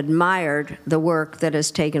I have admired the work that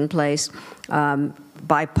has taken place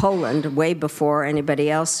by Poland way before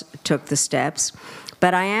anybody else took the steps.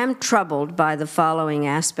 But I am troubled by the following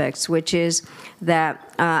aspects, which is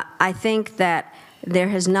that I think that there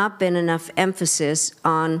has not been enough emphasis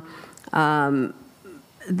on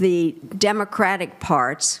the democratic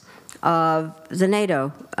parts of the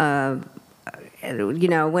NATO. You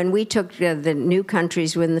know, when we took the new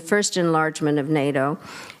countries, when the first enlargement of NATO,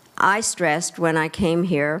 I stressed when I came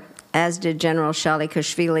here, as did General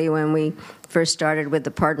Shalikashvili when we first started with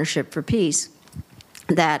the Partnership for Peace,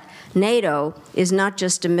 that NATO is not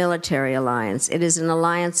just a military alliance, it is an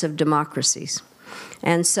alliance of democracies.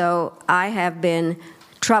 And so I have been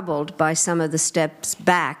troubled by some of the steps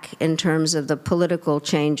back in terms of the political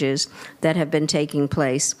changes that have been taking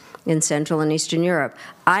place in Central and Eastern Europe.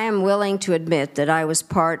 I am willing to admit that I was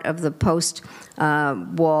part of the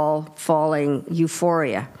post-wall falling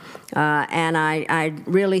euphoria. And I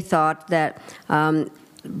really thought that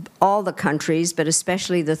all the countries, but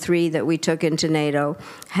especially the three that we took into NATO,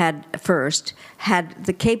 had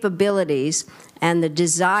the capabilities and the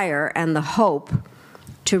desire and the hope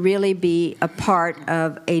to really be a part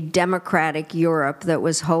of a democratic Europe that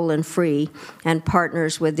was whole and free and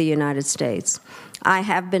partners with the United States.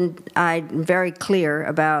 I'm very clear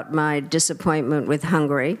about my disappointment with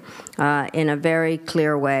Hungary in a very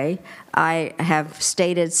clear way. I have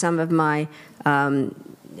stated some of my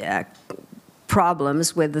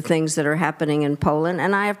problems with the things that are happening in Poland,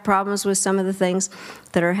 and I have problems with some of the things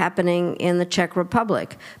that are happening in the Czech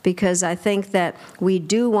Republic, because I think that we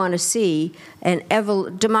do want to see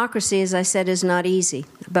democracy, as I said, is not easy,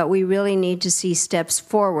 but we really need to see steps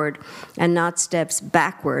forward and not steps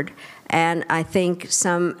backward. And I think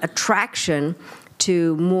some attraction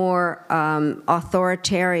to more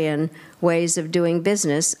authoritarian ways of doing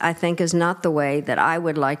business, I think, is not the way that I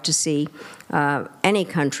would like to see any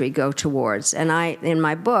country go towards. And in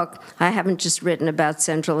my book, I haven't just written about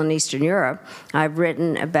Central and Eastern Europe. I've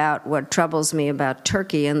written about what troubles me about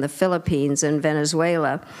Turkey and the Philippines and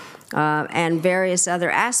Venezuela and various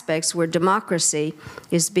other aspects where democracy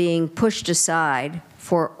is being pushed aside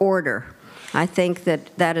for order. I think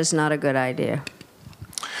that that is not a good idea.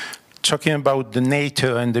 Talking about the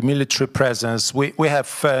NATO and the military presence, we have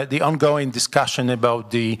the ongoing discussion about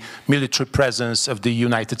the military presence of the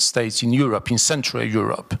United States in Europe, in Central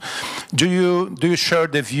Europe. Do you share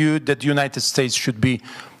the view that the United States should be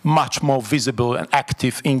much more visible and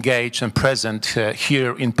active, engaged and present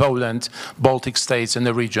here in Poland, Baltic states and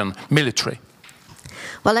the region, military?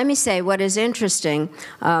 Well, let me say what is interesting.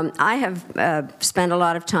 I have spent a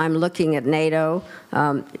lot of time looking at NATO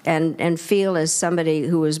and feel, as somebody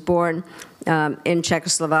who was born in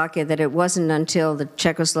Czechoslovakia, that it wasn't until the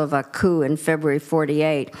Czechoslovak coup in February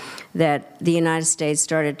 '48 that the United States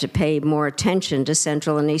started to pay more attention to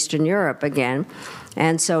Central and Eastern Europe again.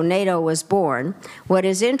 And so NATO was born. What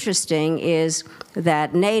is interesting is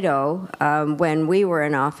that NATO, when we were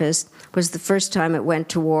in office, was the first time it went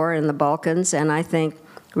to war in the Balkans, and I think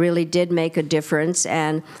really did make a difference,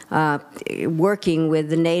 and working with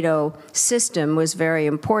the NATO system was very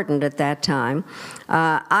important at that time.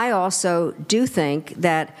 I also do think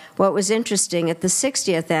that what was interesting at the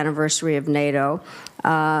 60th anniversary of NATO,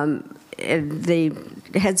 the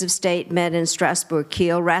heads of state met in Strasbourg,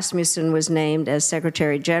 Kiel. Rasmussen was named as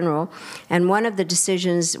Secretary General, and one of the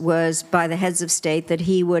decisions was by the heads of state that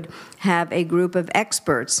he would have a group of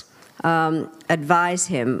experts advise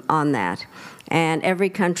him on that. And every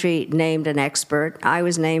country named an expert. I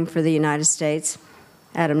was named for the United States.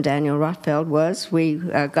 Adam Daniel Rothfeld was. We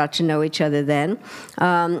got to know each other then.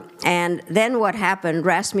 And then what happened,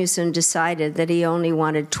 Rasmussen decided that he only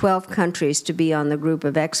wanted 12 countries to be on the group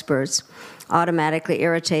of experts, automatically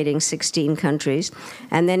irritating 16 countries.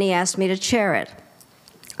 And then he asked me to chair it.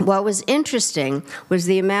 What was interesting was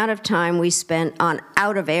the amount of time we spent on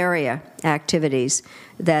out-of-area activities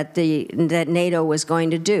that NATO was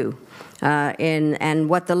going to do. And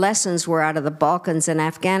what the lessons were out of the Balkans and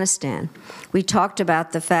Afghanistan. We talked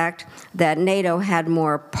about the fact that NATO had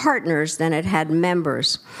more partners than it had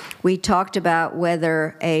members. We talked about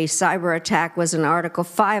whether a cyber attack was an Article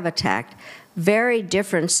 5 attack. Very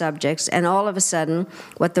different subjects, and all of a sudden,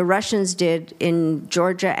 what the Russians did in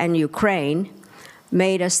Georgia and Ukraine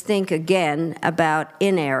made us think again about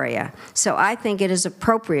in area. So I think it is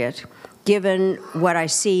appropriate, given what I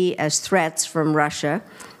see as threats from Russia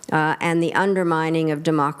and the undermining of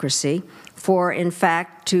democracy, for, in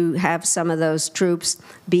fact, to have some of those troops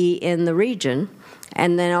be in the region.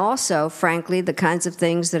 And then also, frankly, the kinds of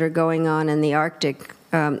things that are going on in the Arctic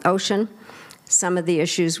Ocean, some of the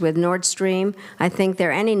issues with Nord Stream. I think there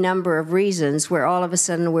are any number of reasons where all of a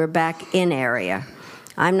sudden we're back in area.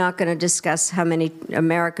 I'm not going to discuss how many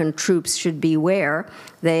American troops should be where.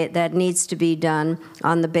 That needs to be done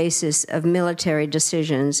on the basis of military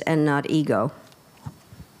decisions and not ego.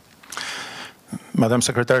 Madam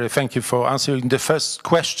Secretary, thank you for answering the first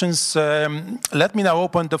questions. Let me now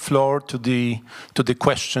open the floor to the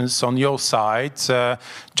questions on your side.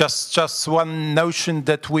 Just one notion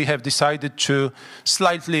that we have decided to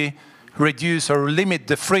slightly reduce or limit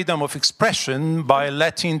the freedom of expression by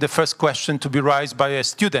letting the first question to be raised by a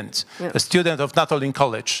student of Natolin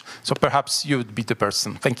College. So perhaps you would be the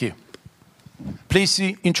person. Thank you. Please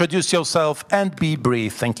introduce yourself and be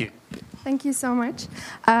brief. Thank you. Thank you so much.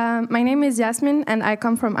 My name is Yasmin, and I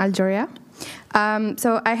come from Algeria.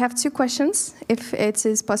 So I have two questions, if it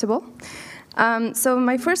is possible. So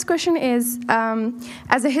my first question is,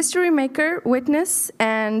 as a history maker, witness,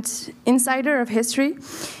 and insider of history,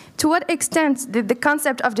 to what extent did the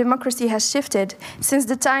concept of democracy has shifted since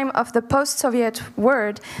the time of the post-Soviet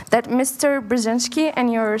word that Mr. Brzezinski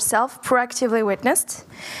and yourself proactively witnessed?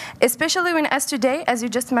 Especially when, as today, as you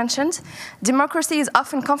just mentioned, democracy is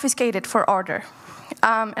often confiscated for order.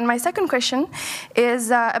 And my second question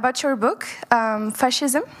is about your book,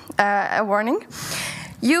 Fascism, A Warning.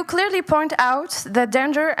 You clearly point out the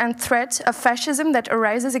danger and threat of fascism that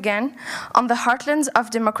arises again on the heartlands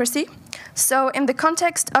of democracy. So in the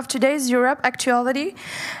context of today's Europe actuality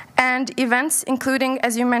and events, including,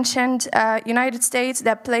 as you mentioned, United States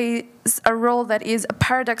that plays a role that is a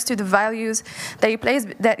paradox to the values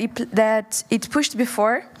that it pushed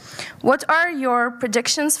before, what are your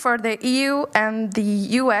predictions for the EU and the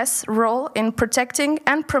US role in protecting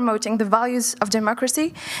and promoting the values of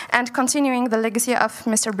democracy and continuing the legacy of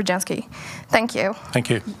Mr. Brzezinski? Thank you. Thank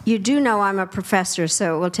you. You do know I'm a professor,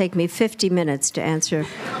 so it will take me 50 minutes to answer.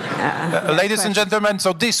 Ladies and gentlemen,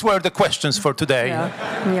 so these were the questions for today.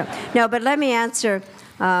 Yeah. No, but let me answer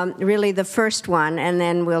really the first one, and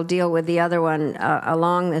then we'll deal with the other one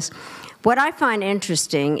along this. What I find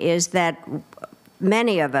interesting is that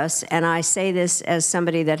many of us, and I say this as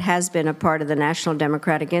somebody that has been a part of the National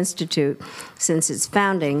Democratic Institute since its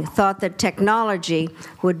founding, thought that technology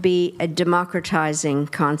would be a democratizing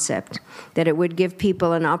concept, that it would give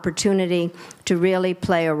people an opportunity to really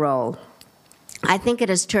play a role. I think it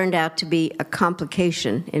has turned out to be a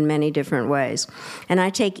complication in many different ways. And I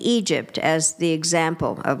take Egypt as the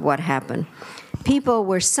example of what happened. People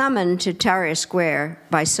were summoned to Tahrir Square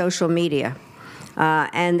by social media.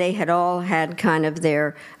 And they had all had kind of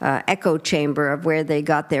their echo chamber of where they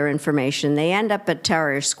got their information. They end up at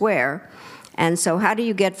Tahrir Square. And so how do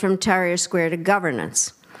you get from Tahrir Square to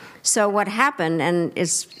governance? So what happened, and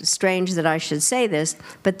it's strange that I should say this,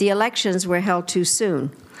 but the elections were held too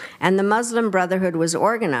soon. And the Muslim Brotherhood was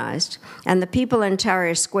organized, and the people in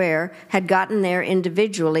Tahrir Square had gotten there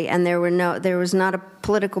individually, and there was not a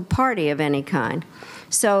political party of any kind.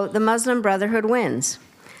 So the Muslim Brotherhood wins.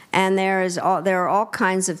 And there are all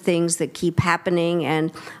kinds of things that keep happening,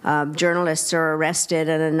 and journalists are arrested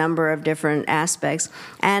in a number of different aspects.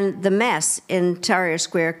 And the mess in Tahrir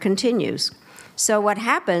Square continues. So what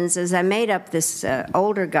happens is I made up this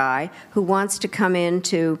older guy who wants to come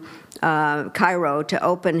into Cairo to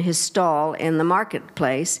open his stall in the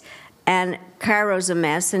marketplace. And Cairo's a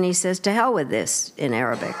mess, and he says, to hell with this, in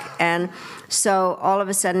Arabic. And so all of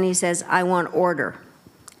a sudden he says, I want order.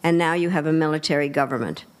 And now you have a military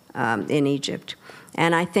government in Egypt.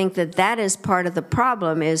 And I think that that is part of the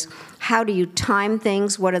problem, is how do you time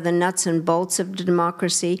things? What are the nuts and bolts of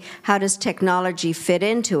democracy? How does technology fit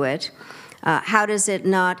into it? How does it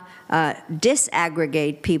not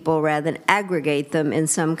disaggregate people rather than aggregate them in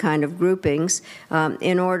some kind of groupings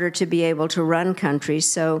in order to be able to run countries?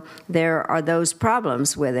 So there are those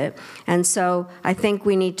problems with it. And so I think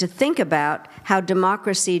we need to think about how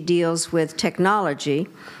democracy deals with technology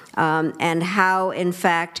and how, in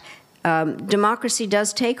fact, democracy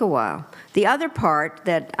does take a while. The other part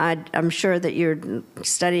that I'm sure that you're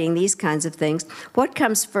studying these kinds of things, what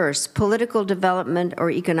comes first, political development or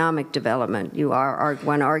economic development?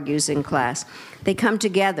 One argues in class. They come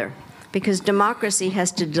together because democracy has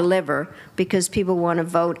to deliver because people want to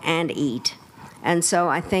vote and eat. And so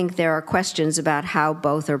I think there are questions about how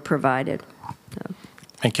both are provided. So.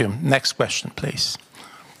 Thank you. Next question, please.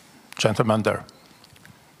 Gentleman there.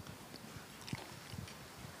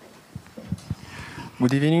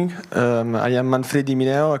 Good evening. I am Manfredi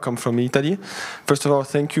Mineo. I come from Italy. First of all,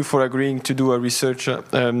 thank you for agreeing to do a research,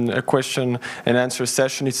 a question and answer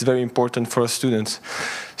session. It's very important for our students.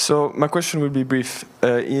 So my question will be brief.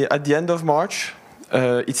 At the end of March,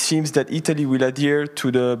 it seems that Italy will adhere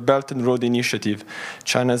to the Belt and Road Initiative,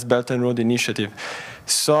 China's Belt and Road Initiative.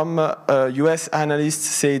 Some US analysts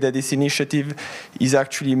say that this initiative is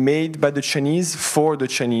actually made by the Chinese for the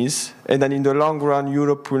Chinese, and that in the long run,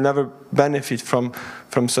 Europe will never benefit from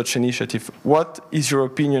such initiative. What is your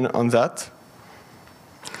opinion on that?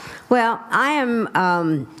 Well, I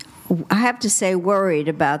have to say, worried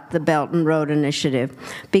about the Belt and Road Initiative,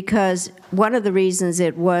 because one of the reasons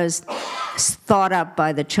it was thought up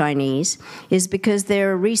by the Chinese is because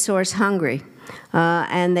they're resource hungry.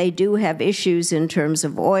 And they do have issues in terms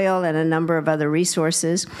of oil and a number of other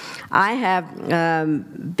resources. I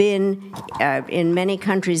have been in many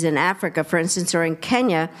countries in Africa, for instance, or in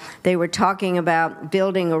Kenya. They were talking about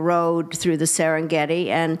building a road through the Serengeti,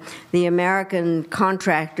 and the American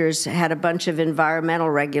contractors had a bunch of environmental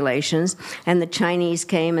regulations, and the Chinese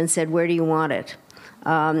came and said, "Where do you want it?"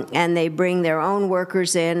 And they bring their own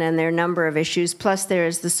workers in, and there are a number of issues. Plus, there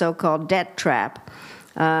is the so-called debt trap.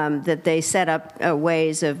 That they set up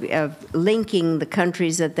ways of linking the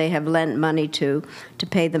countries that they have lent money to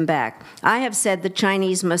pay them back. I have said the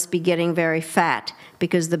Chinese must be getting very fat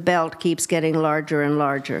because the belt keeps getting larger and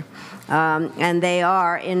larger. And they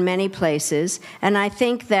are in many places. And I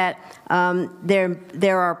think that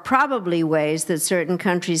there are probably ways that certain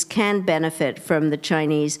countries can benefit from the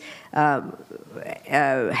Chinese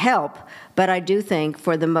help. But I do think,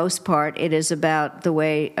 for the most part, it is about the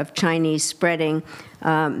way of Chinese spreading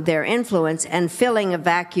their influence and filling a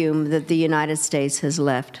vacuum that the United States has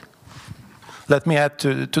left. Let me add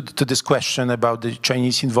to this question about the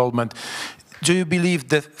Chinese involvement. Do you believe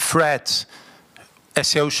the threat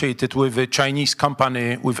associated with a Chinese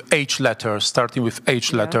company with H letter, starting with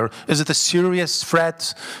H letter, is it a serious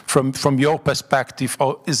threat from your perspective,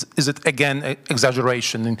 or is it again an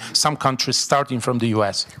exaggeration in some countries, starting from the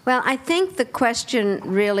US? Well, I think the question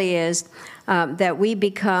really is that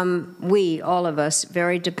we, all of us,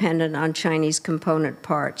 very dependent on Chinese component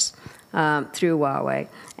parts through Huawei.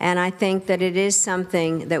 And I think that it is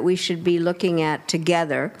something that we should be looking at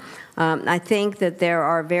together. I think that there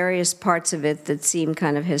are various parts of it that seem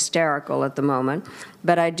kind of hysterical at the moment,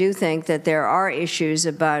 but I do think that there are issues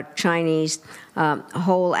about Chinese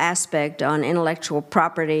whole aspect on intellectual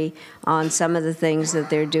property, on some of the things that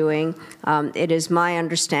they're doing. It is my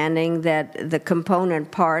understanding that the component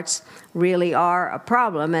parts really are a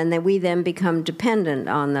problem and that we then become dependent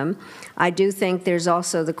on them. I do think there's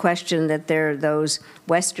also the question that there are those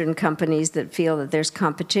Western companies that feel that there's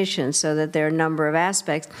competition, so that there are a number of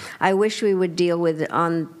aspects. I wish we would deal with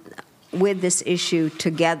this issue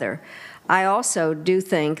together. I also do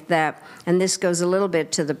think that, and this goes a little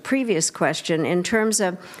bit to the previous question, in terms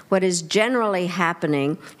of what is generally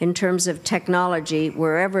happening in terms of technology,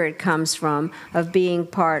 wherever it comes from, of being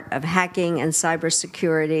part of hacking and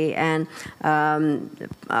cybersecurity and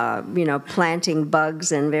planting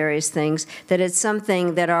bugs and various things, that it's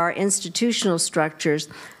something that our institutional structures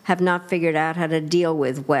have not figured out how to deal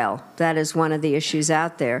with well. That is one of the issues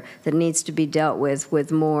out there that needs to be dealt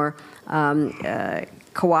with more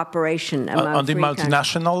cooperation among on the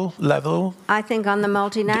multinational level? I think on the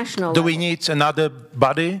multinational level. Do we need another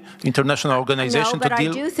body, international organization to deal?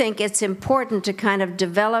 No, but I do think it's important to kind of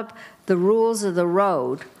develop the rules of the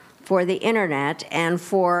road for the internet and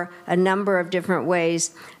for a number of different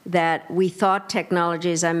ways that we thought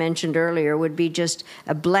technology, as I mentioned earlier, would be just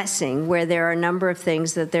a blessing, where there are a number of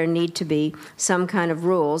things that there need to be some kind of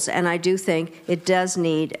rules. And I do think it does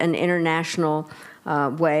need an international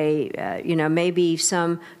way, maybe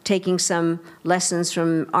taking some lessons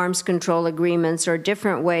from arms control agreements or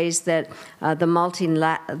different ways that the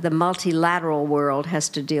multilateral world has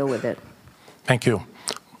to deal with it. Thank you.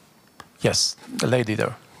 Yes, the lady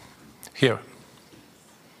there. Here.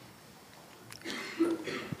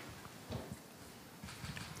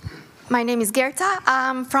 My name is Gerta.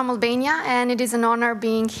 I'm from Albania, and it is an honor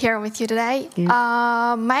being here with you today.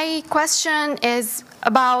 Yeah. My question is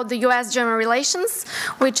about the U.S.-German relations,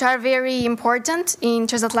 which are very important in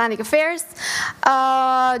transatlantic affairs.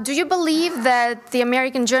 Do you believe that the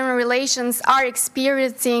American-German relations are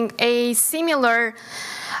experiencing a similar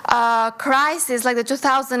crisis like the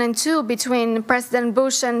 2002 between President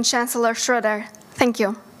Bush and Chancellor Schroeder? Thank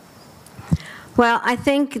you. Well, I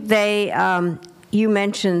think they... You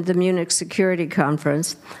mentioned the Munich Security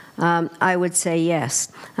Conference. I would say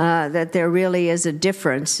yes, that there really is a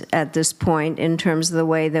difference at this point in terms of the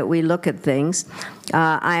way that we look at things.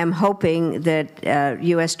 I am hoping that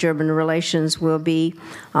U.S.-German relations will be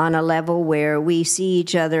on a level where we see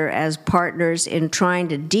each other as partners in trying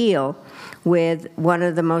to deal with one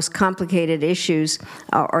of the most complicated issues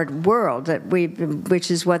or world which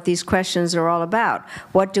is what these questions are all about.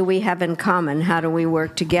 What do we have in common? How do we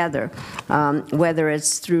work together? Whether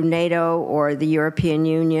it's through NATO or the European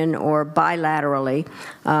Union or bilaterally.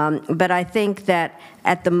 But I think that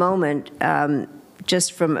at the moment,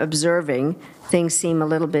 just from observing, things seem a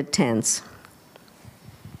little bit tense.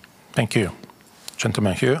 Thank you.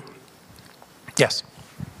 Gentleman here. Yes.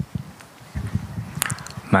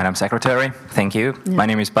 Madam Secretary, thank you. Yeah. My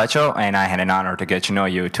name is Bacho, and I had an honor to get to know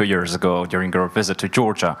you 2 years ago during your visit to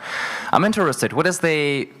Georgia. I'm interested, what is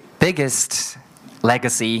the biggest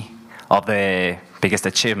legacy of the biggest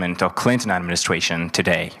achievement of Clinton administration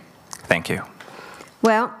today? Thank you.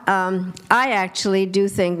 Well, I actually do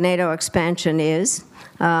think NATO expansion is.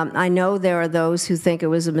 I know there are those who think it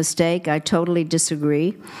was a mistake. I totally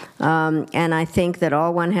disagree. And I think that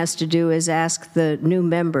all one has to do is ask the new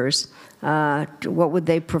members what would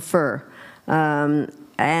they prefer.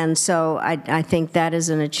 And so I think that is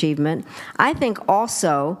an achievement. I think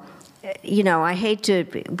also, you know, I hate to,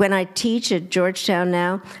 when I teach at Georgetown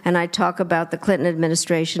now and I talk about the Clinton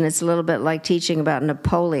administration, it's a little bit like teaching about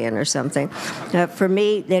Napoleon or something. For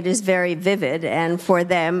me, it is very vivid, and for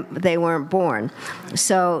them, they weren't born.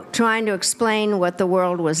 So trying to explain what the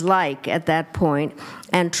world was like at that point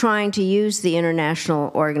and trying to use the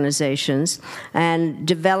international organizations and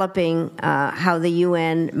developing how the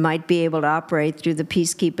UN might be able to operate through the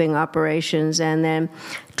peacekeeping operations, and then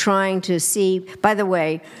trying to see, by the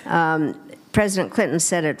way, President Clinton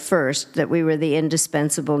said it first, that we were the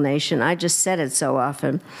indispensable nation. I just said it so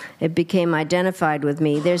often. It became identified with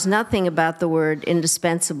me. There's nothing about the word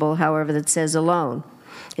indispensable, however, that says alone.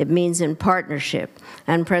 It means in partnership.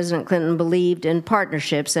 And President Clinton believed in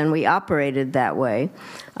partnerships, and we operated that way.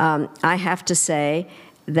 I have to say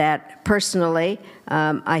that personally,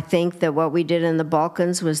 I think that what we did in the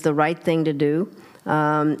Balkans was the right thing to do.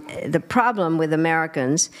 The problem with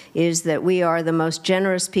Americans is that we are the most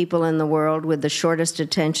generous people in the world with the shortest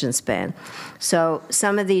attention span. So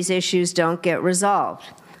some of these issues don't get resolved.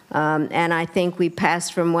 And I think we pass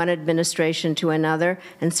from one administration to another,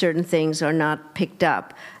 and certain things are not picked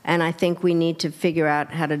up. And I think we need to figure out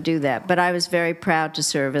how to do that. But I was very proud to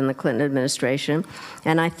serve in the Clinton administration.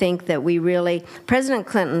 And I think that we really, President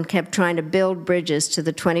Clinton kept trying to build bridges to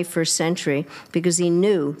the 21st century because he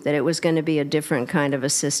knew that it was going to be a different kind of a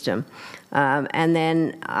system. And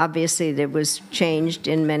then, obviously, it was changed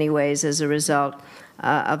in many ways as a result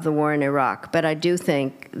of the war in Iraq. But I do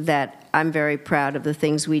think that I'm very proud of the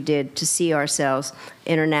things we did to see ourselves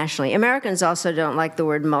internationally. Americans also don't like the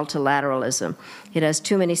word multilateralism. It has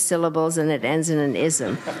too many syllables and it ends in an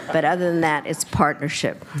ism. But other than that, it's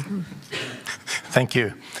partnership. Thank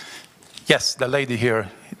you. Yes, the lady here.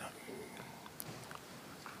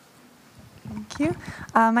 Thank you.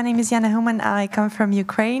 My name is Jana Human. I come from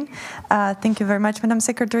Ukraine. Thank you very much, Madam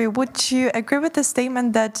Secretary. Would you agree with the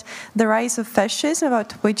statement that the rise of fascism,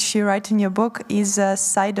 about which you write in your book, is a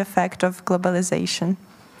side effect of globalization?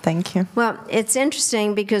 Thank you. Well, it's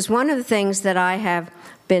interesting because one of the things that I have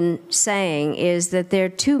been saying is that there are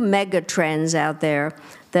two mega trends out there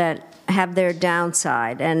that have their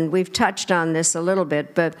downside, and we've touched on this a little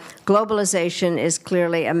bit, but globalization is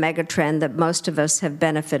clearly a megatrend that most of us have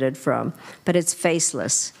benefited from, but it's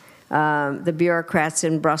faceless. The bureaucrats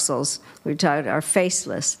in Brussels, we talked, are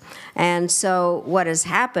faceless. And so what has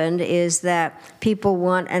happened is that people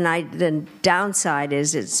want, the downside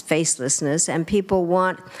is its facelessness, and people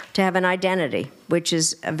want to have an identity, which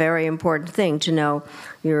is a very important thing, to know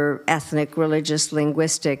your ethnic, religious,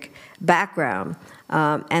 linguistic background.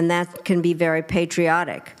 And that can be very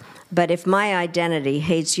patriotic. But if my identity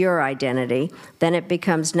hates your identity, then it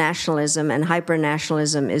becomes nationalism, and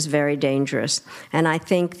hyper-nationalism is very dangerous. And I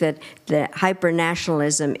think that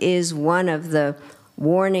hyper-nationalism is one of the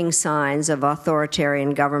warning signs of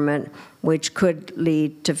authoritarian government, which could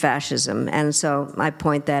lead to fascism. And so I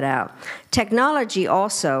point that out. Technology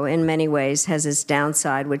also, in many ways, has its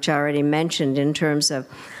downside, which I already mentioned in terms of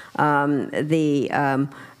the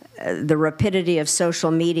rapidity of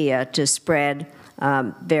social media to spread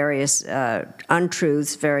various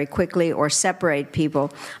untruths very quickly or separate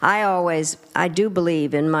people. I do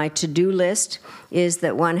believe in my to-do list is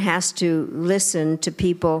that one has to listen to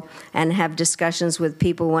people and have discussions with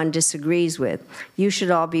people one disagrees with. You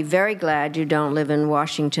should all be very glad you don't live in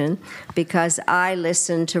Washington, because I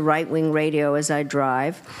listen to right-wing radio as I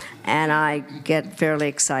drive, and I get fairly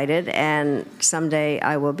excited, and someday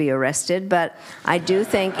I will be arrested. But I do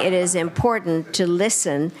think it is important to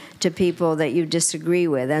listen to people that you disagree disagree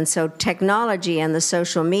with. And so technology and the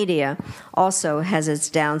social media also has its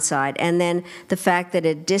downside. And then the fact that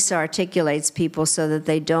it disarticulates people so that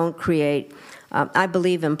they don't create, I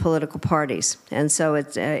believe in political parties. And so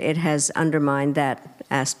it has undermined that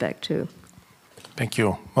aspect too. Thank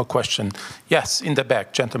you. More question. Yes, in the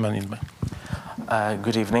back, gentleman in the back.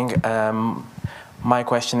 Good evening. My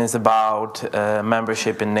question is about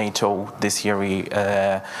membership in NATO. This year we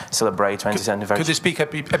celebrate 20th anniversary. Could you speak a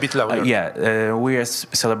bit louder? We are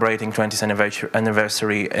celebrating 20th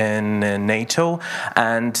anniversary in NATO,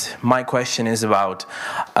 and my question is about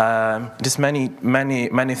there's many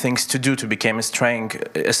things to do to become a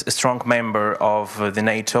strong member of the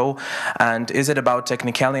NATO, and is it about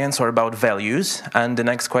technicalities or about values? And the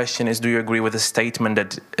next question is, do you agree with the statement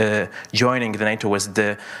that joining the NATO was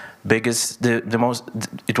the biggest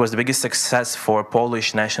success for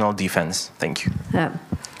Polish national defense? Thank you.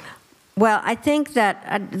 Well, I think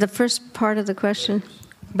that the first part of the question,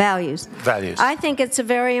 values. Values. I think it's a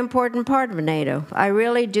very important part of NATO. I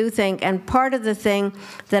really do think, and part of the thing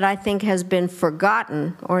that I think has been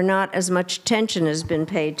forgotten, or not as much attention has been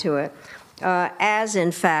paid to it, as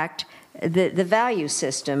in fact the value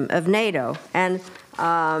system of NATO. And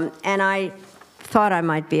I thought I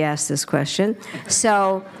might be asked this question.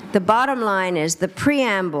 So the bottom line is the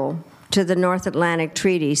preamble to the North Atlantic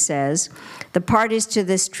Treaty says, the parties to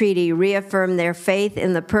this treaty reaffirm their faith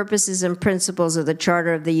in the purposes and principles of the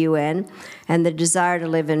Charter of the UN and the desire to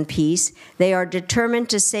live in peace. They are determined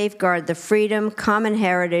to safeguard the freedom, common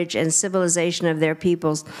heritage, and civilization of their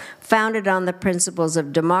peoples, founded on the principles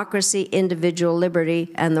of democracy, individual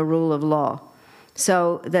liberty, and the rule of law.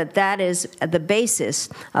 So that is the basis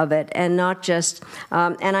of it, and not just,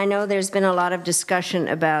 and I know there's been a lot of discussion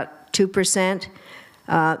about 2%.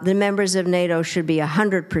 The members of NATO should be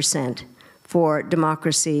 100% for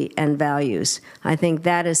democracy and values. I think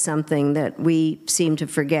that is something that we seem to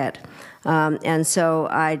forget. And so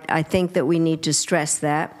I think that we need to stress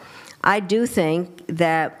that. I do think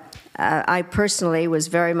that I personally was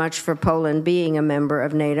very much for Poland being a member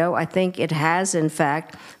of NATO. I think it has, in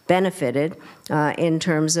fact, benefited in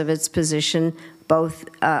terms of its position both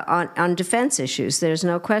on defense issues. There's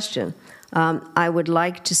no question. I would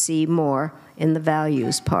like to see more in the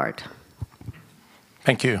values part.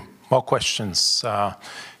 Thank you. More questions?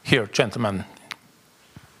 Here, gentlemen.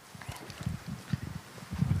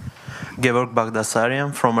 Georg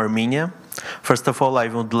Bagdasaryan from Armenia. First of all, I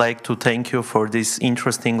would like to thank you for this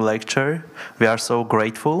interesting lecture. We are so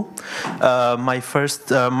grateful. My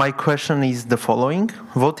question is the following.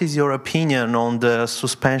 What is your opinion on the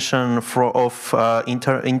suspension of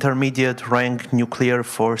intermediate rank nuclear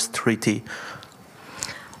force treaty?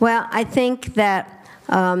 Well, I think that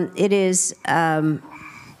it is,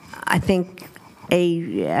 I think,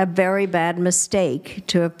 a very bad mistake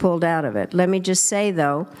to have pulled out of it. Let me just say,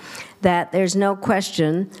 though, that there's no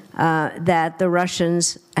question that the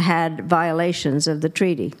Russians had violations of the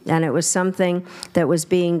treaty. And it was something that was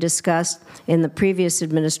being discussed in the previous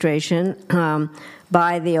administration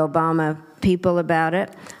by the Obama people about it.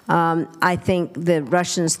 I think the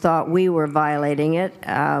Russians thought we were violating it.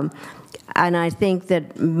 And I think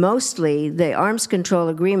that mostly the arms control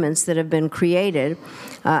agreements that have been created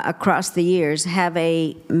across the years have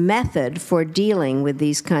a method for dealing with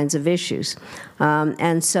these kinds of issues.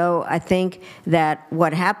 And so I think that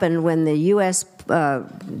what happened when the U.S.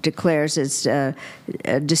 declares its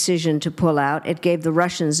decision to pull out, it gave the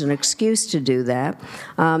Russians an excuse to do that,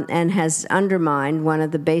 and has undermined one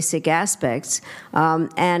of the basic aspects.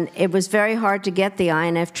 And it was very hard to get the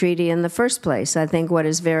INF Treaty in the first place. I think what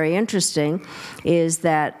is very interesting is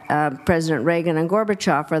that President Reagan and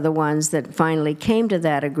Gorbachev are the ones that finally came to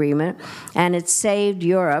that agreement, and it saved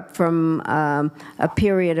Europe from a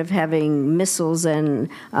period of having missiles and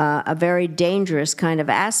a very dangerous kind of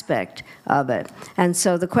aspect of it. And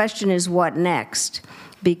so the question is, what next?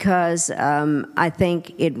 Because I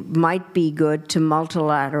think it might be good to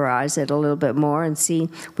multilateralize it a little bit more and see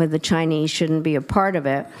whether the Chinese shouldn't be a part of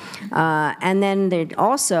it. And then it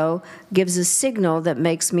also gives a signal that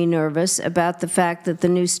makes me nervous about the fact that the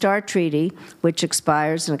New START Treaty, which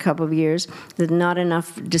expires in a couple of years, that not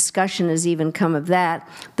enough discussion has even come of that.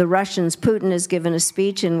 The Russians, Putin has given a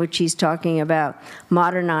speech in which he's talking about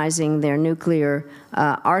modernizing their nuclear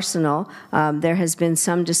arsenal. There has been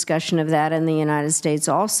some discussion of that in the United States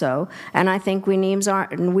also, and I think we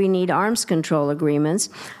need arms control agreements,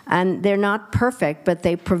 and they're not perfect, but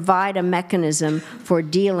they provide a mechanism for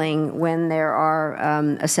dealing when there are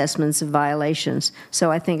assessments of violations.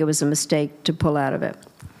 So I think it was a mistake to pull out of it.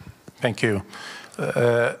 Thank you.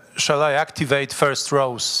 Shall I activate first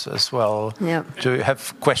rows as well? Yep. Do you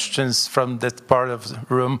have questions from that part of the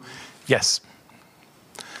room? Yes.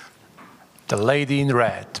 The lady in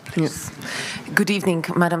red, please. Good evening,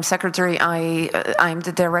 Madam Secretary. I'm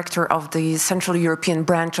the director of the Central European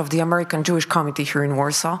branch of the American Jewish Committee here in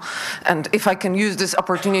Warsaw. And if I can use this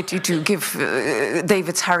opportunity to give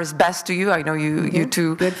David Harris' best to you, I know you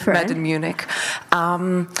too met in Munich.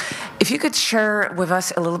 If you could share with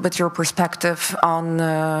us a little bit your perspective on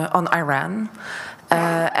Iran.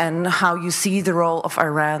 And how you see the role of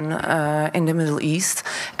Iran in the Middle East,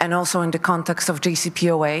 and also in the context of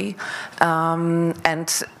JCPOA,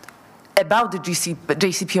 and about the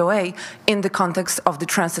JCPOA in the context of the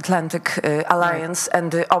transatlantic alliance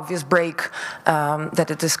and the obvious break that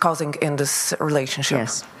it is causing in this relationship.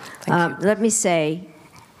 Yes. Thank you. Let me say,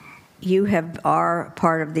 you are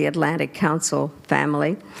part of the Atlantic Council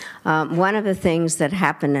family. One of the things that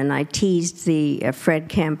happened, and I teased Fred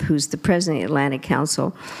Kemp, who's the president of the Atlantic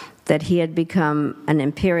Council, that he had become an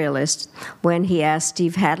imperialist when he asked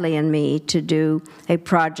Steve Hadley and me to do a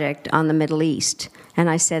project on the Middle East. And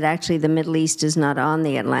I said, actually, the Middle East is not on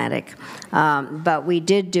the Atlantic. But we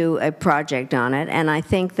did do a project on it. And I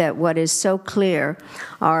think that what is so clear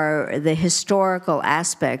are the historical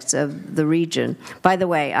aspects of the region. By the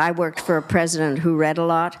way, I worked for a president who read a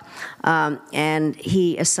lot, and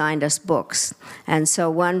he assigned us books. And so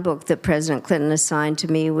one book that President Clinton assigned to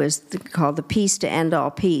me was called The Peace to End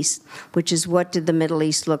All Peace, which is what did the Middle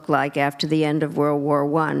East look like after the end of World War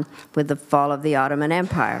I with the fall of the Ottoman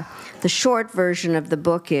Empire. The short version of the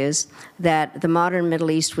book is that the modern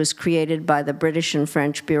Middle East was created by the British and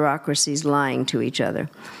French bureaucracies lying to each other.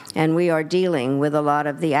 And we are dealing with a lot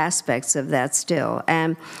of the aspects of that still.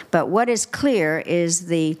 But what is clear is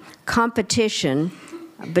the competition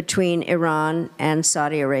between Iran and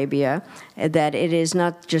Saudi Arabia, that it is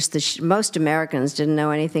not just most Americans didn't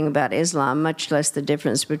know anything about Islam, much less the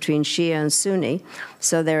difference between Shia and Sunni.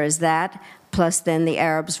 So there is that, plus then the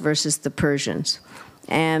Arabs versus the Persians.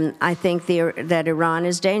 And I think that Iran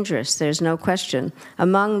is dangerous. There's no question.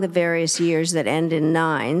 Among the various years that end in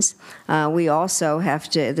nines, we also have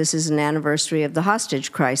to, this is an anniversary of the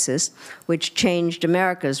hostage crisis, which changed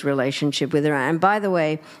America's relationship with Iran. And by the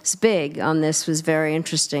way, Zbig on this was very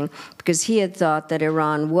interesting, because he had thought that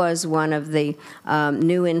Iran was one of the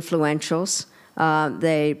new influentials.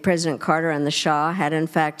 President Carter and the Shah had in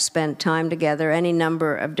fact spent time together, any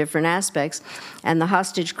number of different aspects, and the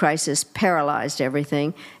hostage crisis paralyzed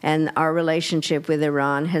everything, and our relationship with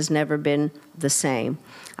Iran has never been the same.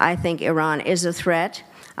 I think Iran is a threat.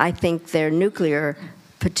 I think their nuclear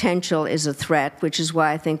potential is a threat, which is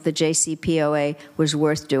why I think the JCPOA was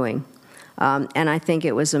worth doing. And I think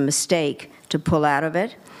it was a mistake to pull out of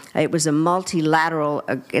it. It was a multilateral,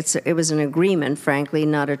 it was an agreement, frankly,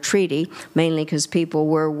 not a treaty, mainly because people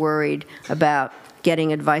were worried about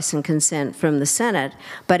getting advice and consent from the Senate,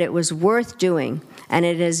 but it was worth doing. And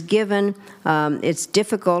it has given, it's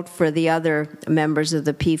difficult for the other members of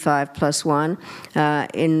the P5+1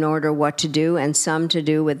 in order what to do, and some to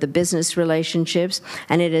do with the business relationships,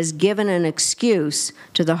 and it has given an excuse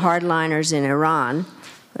to the hardliners in Iran,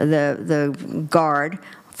 the Guard,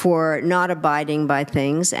 for not abiding by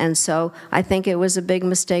things, and so I think it was a big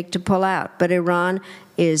mistake to pull out. But Iran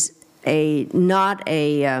is not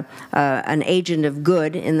an agent of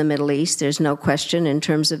good in the Middle East. There's no question in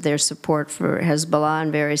terms of their support for Hezbollah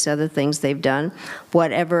and various other things they've done,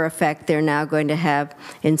 whatever effect they're now going to have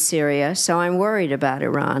in Syria. So I'm worried about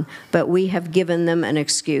Iran, but we have given them an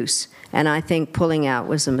excuse, and I think pulling out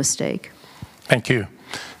was a mistake. Thank you.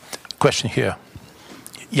 Question here.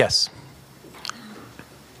 Yes.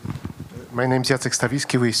 My name is Jacek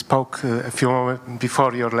Stawicki. We spoke a few moments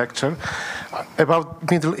before your lecture about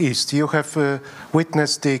Middle East. You have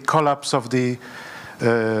witnessed the collapse of the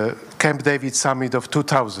Camp David summit of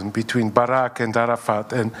 2000 between Barack and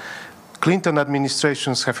Arafat, and Clinton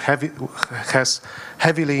administrations have has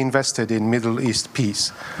heavily invested in Middle East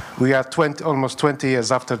peace. We are almost 20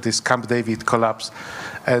 years after this Camp David collapse,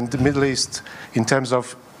 and the Middle East, in terms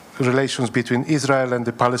of relations between Israel and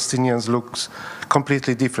the Palestinians, looks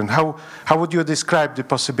completely different. How would you describe the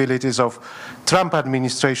possibilities of Trump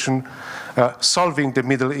administration solving the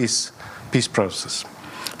Middle East peace process?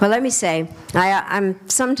 Well, let me say, I'm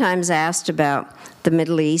sometimes asked about the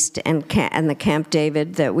Middle East and the Camp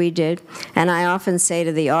David that we did, and I often say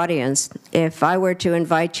to the audience, if I were to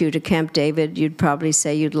invite you to Camp David, you'd probably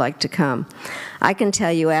say you'd like to come. I can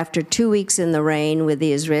tell you, after 2 weeks in the rain with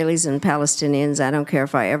the Israelis and Palestinians, I don't care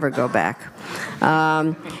if I ever go back.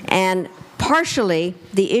 And partially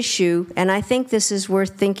the issue, and I think this is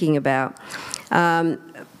worth thinking about,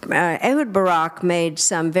 Ehud Barak made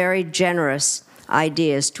some very generous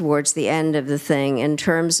ideas towards the end of the thing in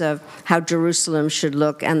terms of how Jerusalem should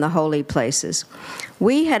look and the holy places.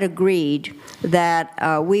 We had agreed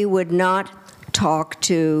that we would not talk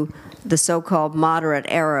to the so-called moderate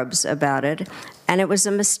Arabs about it. And it was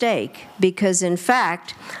a mistake because, in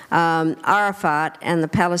fact, Arafat and the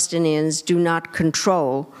Palestinians do not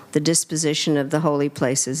control the disposition of the holy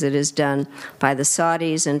places. It is done by the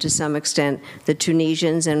Saudis and, to some extent, the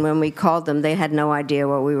Tunisians. And when we called them, they had no idea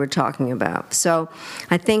what we were talking about. So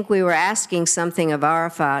I think we were asking something of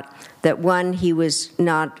Arafat that, one, he was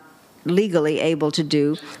not legally able to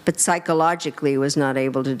do, but psychologically was not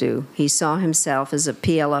able to do. He saw himself as a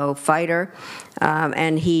PLO fighter,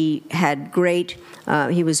 and he had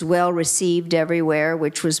he was well received everywhere,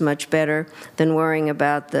 which was much better than worrying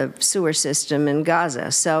about the sewer system in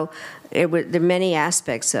Gaza. So there are many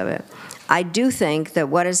aspects of it. I do think that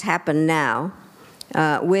what has happened now,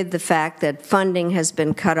 with the fact that funding has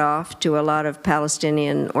been cut off to a lot of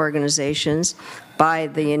Palestinian organizations by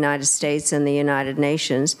the United States and the United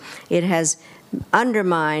Nations, it has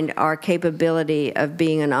undermined our capability of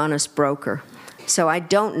being an honest broker. So I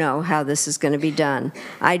don't know how this is going to be done.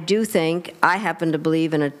 I do think, I happen to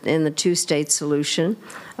believe in the two-state solution,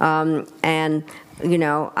 and you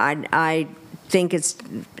know, I think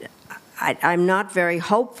I'm not very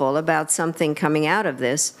hopeful about something coming out of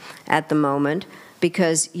this at the moment,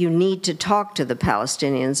 because you need to talk to the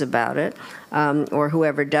Palestinians about it, or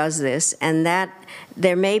whoever does this, and that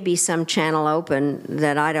there may be some channel open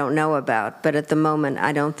that I don't know about, but at the moment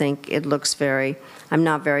I don't think it looks I'm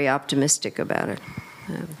not very optimistic about it.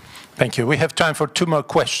 Thank you. We have time for 2 more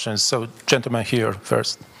questions, so gentleman here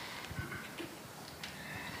first.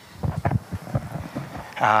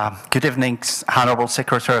 Good evening, Honorable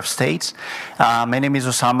Secretary of State. My name is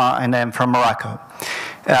Osama, and I'm from Morocco.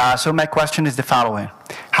 So my question is the following.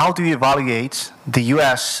 How do you evaluate the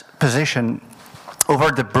U.S. position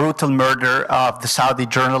over the brutal murder of the Saudi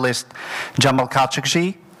journalist Jamal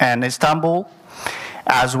Khashoggi in Istanbul,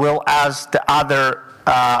 as well as the other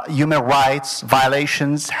human rights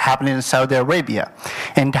violations happening in Saudi Arabia?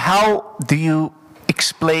 And how do you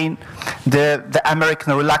explain the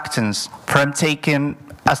American reluctance from taking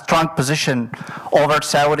a strong position over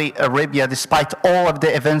Saudi Arabia, despite all of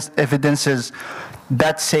the evidences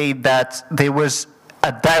that say that there was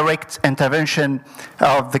a direct intervention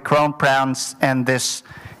of the Crown Prince and this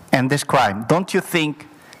crime? Don't you think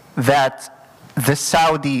that the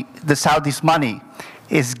Saudis' money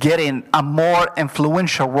is getting a more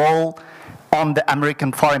influential role on the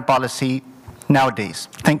American foreign policy nowadays?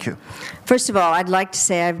 Thank you. First of all, I'd like to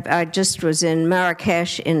say I just was in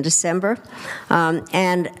Marrakesh in December,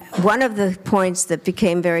 and one of the points that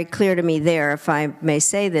became very clear to me there, if I may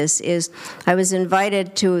say this, is I was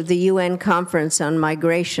invited to the UN conference on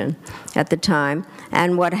migration at the time,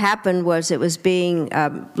 and what happened was it was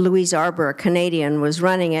Louise Arbour, a Canadian, was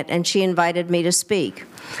running it, and she invited me to speak.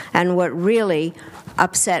 And what really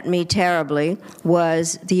upset me terribly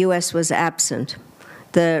was the U.S. was absent.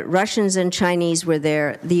 The Russians and Chinese were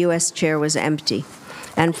there. The U.S. chair was empty.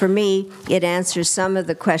 And for me, it answers some of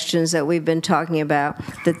the questions that we've been talking about,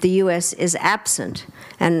 that the U.S. is absent.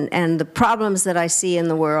 And the problems that I see in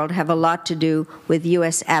the world have a lot to do with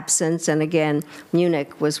U.S. absence. And again,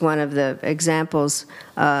 Munich was one of the examples.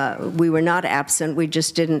 We were not absent. We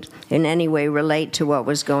just didn't in any way relate to what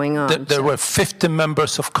was going on. There were 50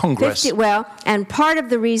 members of Congress. 50, well, and part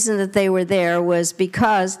of the reason that they were there was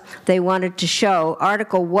because they wanted to show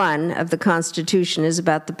Article 1 of the Constitution is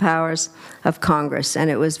about the powers of Congress,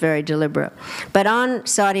 and it was very deliberate. But on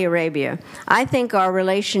Saudi Arabia, I think our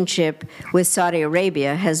relationship with Saudi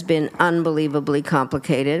Arabia has been unbelievably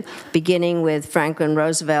complicated, beginning with Franklin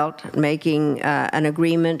Roosevelt making an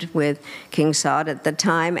agreement with King Saud at the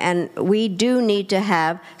time. And we do need to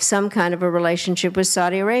have some kind of a relationship with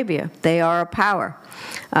Saudi Arabia. They are a power.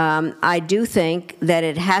 I do think that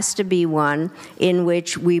it has to be one in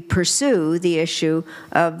which we pursue the issue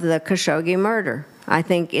of the Khashoggi murder. I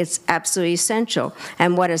think it's absolutely essential.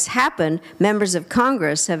 And what has happened, members of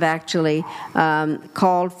Congress have actually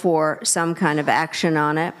called for some kind of action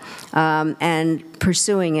on it and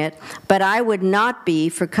pursuing it. But I would not be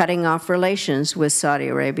for cutting off relations with Saudi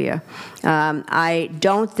Arabia. I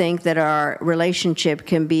don't think that our relationship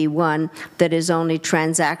can be one that is only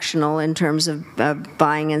transactional in terms of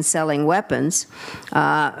buying and selling weapons.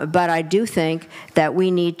 But I do think that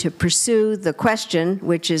we need to pursue the question,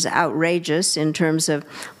 which is outrageous in terms of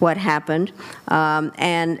what happened,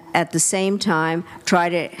 and at the same time try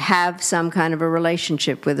to have some kind of a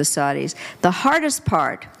relationship with the Saudis. The hardest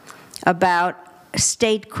part about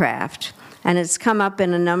statecraft, and it's come up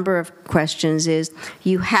in a number of questions, is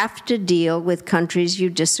you have to deal with countries you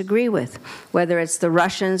disagree with, whether it's the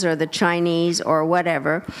Russians or the Chinese or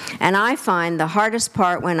whatever. And I find the hardest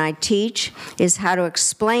part when I teach is how to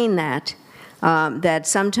explain that that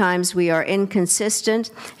sometimes we are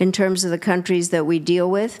inconsistent in terms of the countries that we deal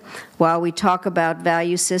with while we talk about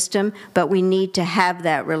value system, but we need to have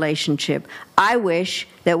that relationship. I wish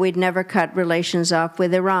that we'd never cut relations off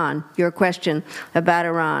with Iran. Your question about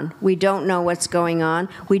Iran. We don't know what's going on.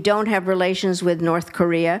 We don't have relations with North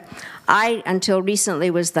Korea. I, until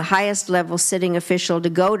recently, was the highest level sitting official to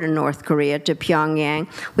go to North Korea, to Pyongyang.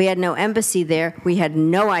 We had no embassy there. We had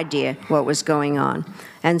no idea what was going on.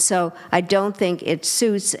 And so I don't think it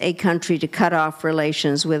suits a country to cut off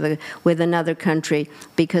relations with another country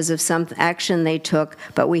because of some action they took,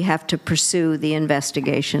 but we have to pursue the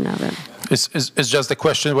investigation of it. It's just a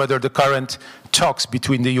question whether the current talks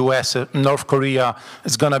between the U.S. and North Korea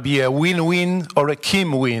is going to be a win-win or a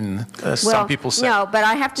Kim win, as some people say. No, but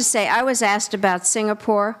I have to say, I was asked about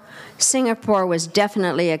Singapore. Singapore was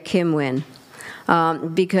definitely a Kim win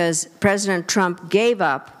because President Trump gave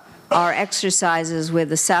up our exercises with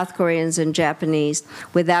the South Koreans and Japanese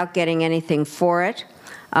without getting anything for it.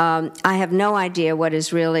 I have no idea what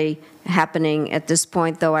is really happening at this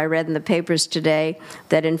point, though I read in the papers today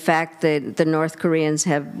that, in fact, the North Koreans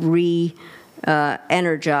have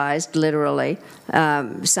energized, literally,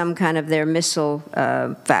 some kind of their missile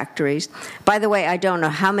factories. By the way, I don't know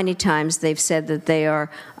how many times they've said that they are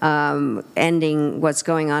ending what's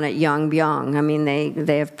going on at Yongbyon. I mean,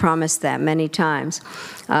 they have promised that many times.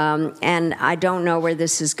 And I don't know where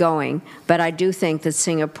this is going, but I do think that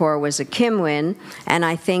Singapore was a Kim win, and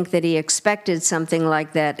I think that he expected something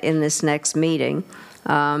like that in this next meeting.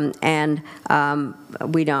 I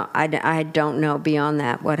don't know beyond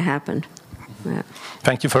that what happened. Yeah.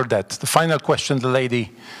 Thank you for that. The final question, the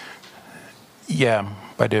lady,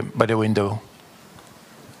 by the window.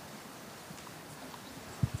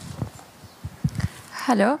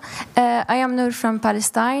 Hello, I am Noor from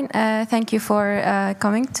Palestine. Thank you for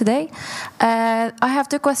coming today. I have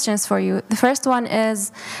two questions for you. The first one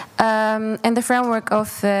is in the framework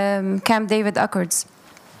of Camp David Accords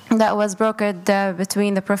that was brokered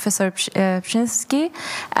between the Professor Brzezinski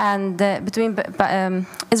and between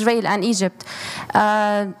Israel and Egypt.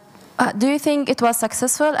 Do you think it was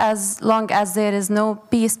successful as long as there is no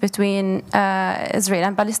peace between Israel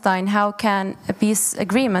and Palestine? How can a peace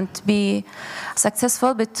agreement be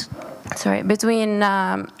successful between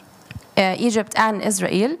Egypt and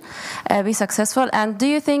Israel be successful? And do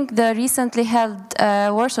you think the recently held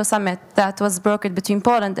Warsaw summit that was brokered between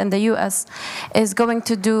Poland and the US is going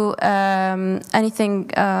to do anything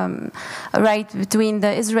right between the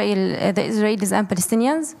Israelis and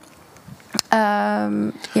Palestinians?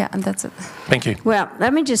 And that's it. Thank you. Well,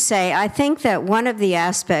 let me just say, I think that one of the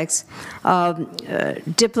aspects of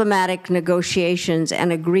diplomatic negotiations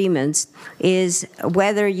and agreements is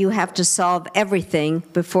whether you have to solve everything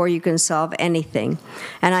before you can solve anything.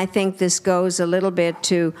 And I think this goes a little bit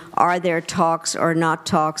to, are there talks or not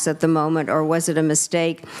talks at the moment, or was it a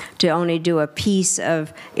mistake to only do a piece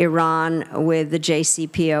of Iran with the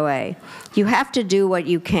JCPOA? You have to do what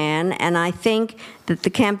you can, and I think that the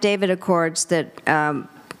Camp David Accords that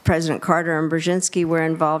President Carter and Brzezinski were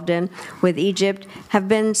involved in with Egypt have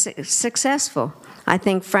been successful. I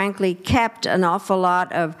think, frankly, kept an awful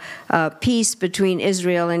lot of peace between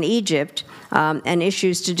Israel and Egypt and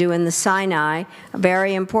issues to do in the Sinai,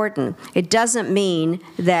 very important. It doesn't mean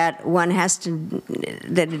that one has to,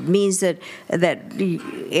 that it means that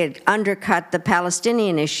it undercut the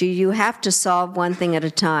Palestinian issue. You have to solve one thing at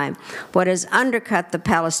a time. What has undercut the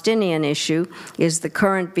Palestinian issue is the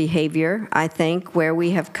current behavior, I think, where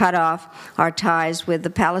we have cut off our ties with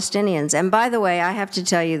the Palestinians. And by the way, I have to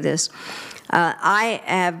tell you this. I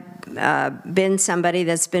have been somebody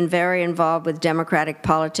that's been very involved with democratic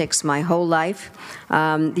politics my whole life.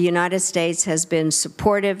 The United States has been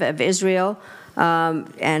supportive of Israel,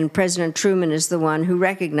 and President Truman is the one who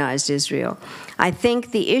recognized Israel. I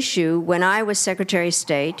think the issue, when I was Secretary of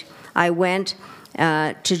State, I went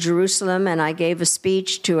to Jerusalem, and I gave a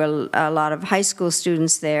speech to a lot of high school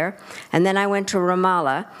students there. And then I went to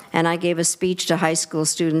Ramallah, and I gave a speech to high school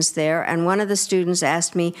students there. And one of the students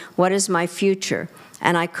asked me, what is my future?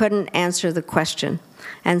 And I couldn't answer the question.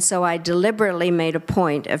 And so I deliberately made a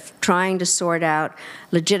point of trying to sort out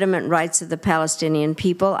legitimate rights of the Palestinian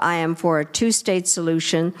people. I am for a two-state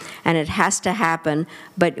solution, and it has to happen,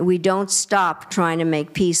 but we don't stop trying to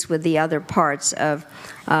make peace with the other parts of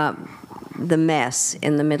the mess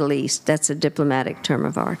in the Middle East. That's a diplomatic term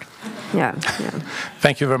of art. Yeah.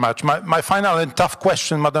 Thank you very much. My final and tough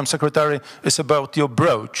question, Madam Secretary, is about your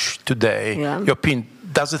brooch today, your pin.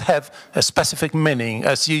 Does it have a specific meaning,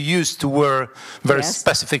 as you used to wear very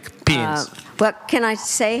specific pins? But can I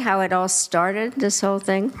say how it all started, this whole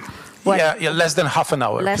thing? Less than half an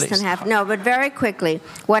hour, Less please. than half. No, but very quickly.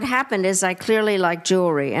 What happened is I clearly like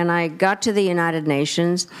jewelry, and I got to the United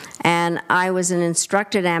Nations, and I was an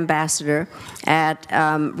instructed ambassador at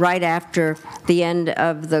right after the end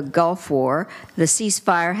of the Gulf War. The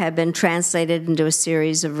ceasefire had been translated into a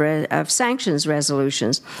series of sanctions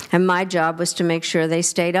resolutions, and my job was to make sure they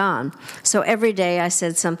stayed on. So every day I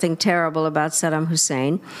said something terrible about Saddam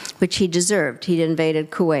Hussein, which he deserved. He'd invaded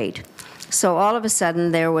Kuwait. So all of a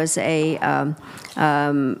sudden there was a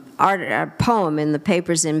poem in the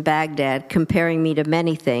papers in Baghdad comparing me to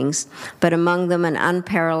many things, but among them an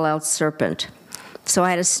unparalleled serpent. So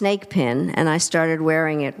I had a snake pin, and I started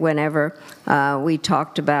wearing it whenever we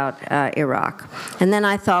talked about Iraq. And then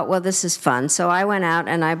I thought, well, this is fun. So I went out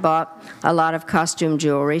and I bought a lot of costume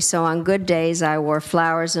jewelry. So on good days, I wore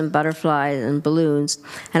flowers and butterflies and balloons.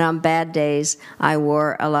 And on bad days, I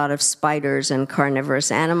wore a lot of spiders and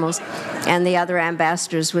carnivorous animals. And the other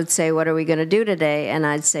ambassadors would say, what are we going to do today? And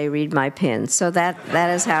I'd say, read my pin. So that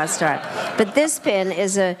is how it started. But this pin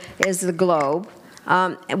is the globe.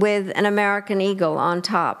 With an American eagle on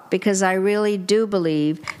top, because I really do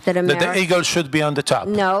believe that the eagle should be on the top.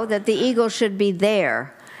 No, that the eagle should be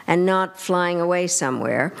there and not flying away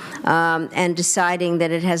somewhere and deciding that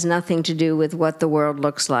it has nothing to do with what the world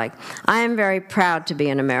looks like. I am very proud to be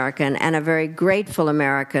an American and a very grateful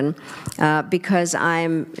American because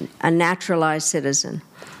I'm a naturalized citizen.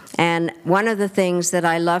 And one of the things that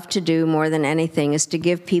I love to do more than anything is to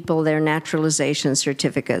give people their naturalization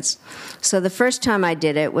certificates. So the first time I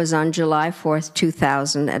did it was on July 4th,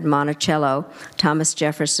 2000 at Monticello, Thomas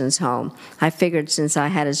Jefferson's home. I figured since I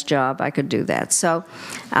had his job, I could do that. So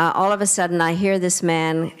all of a sudden, I hear this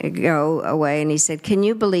man go away, and he said, can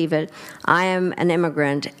you believe it? I am an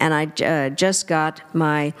immigrant, and I just got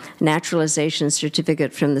my naturalization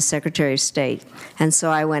certificate from the Secretary of State. And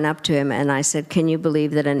so I went up to him, and I said, can you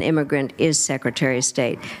believe that an immigrant is Secretary of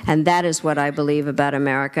State? And that is what I believe about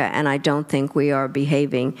America, and I don't think we are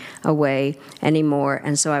behaving away anymore.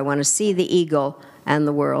 And so I want to see the eagle and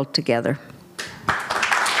the world together.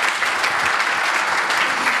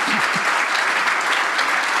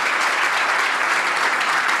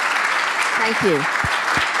 Thank you.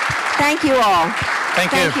 Thank you all.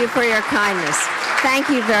 Thank you. Thank you for your kindness. Thank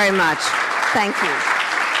you very much. Thank you.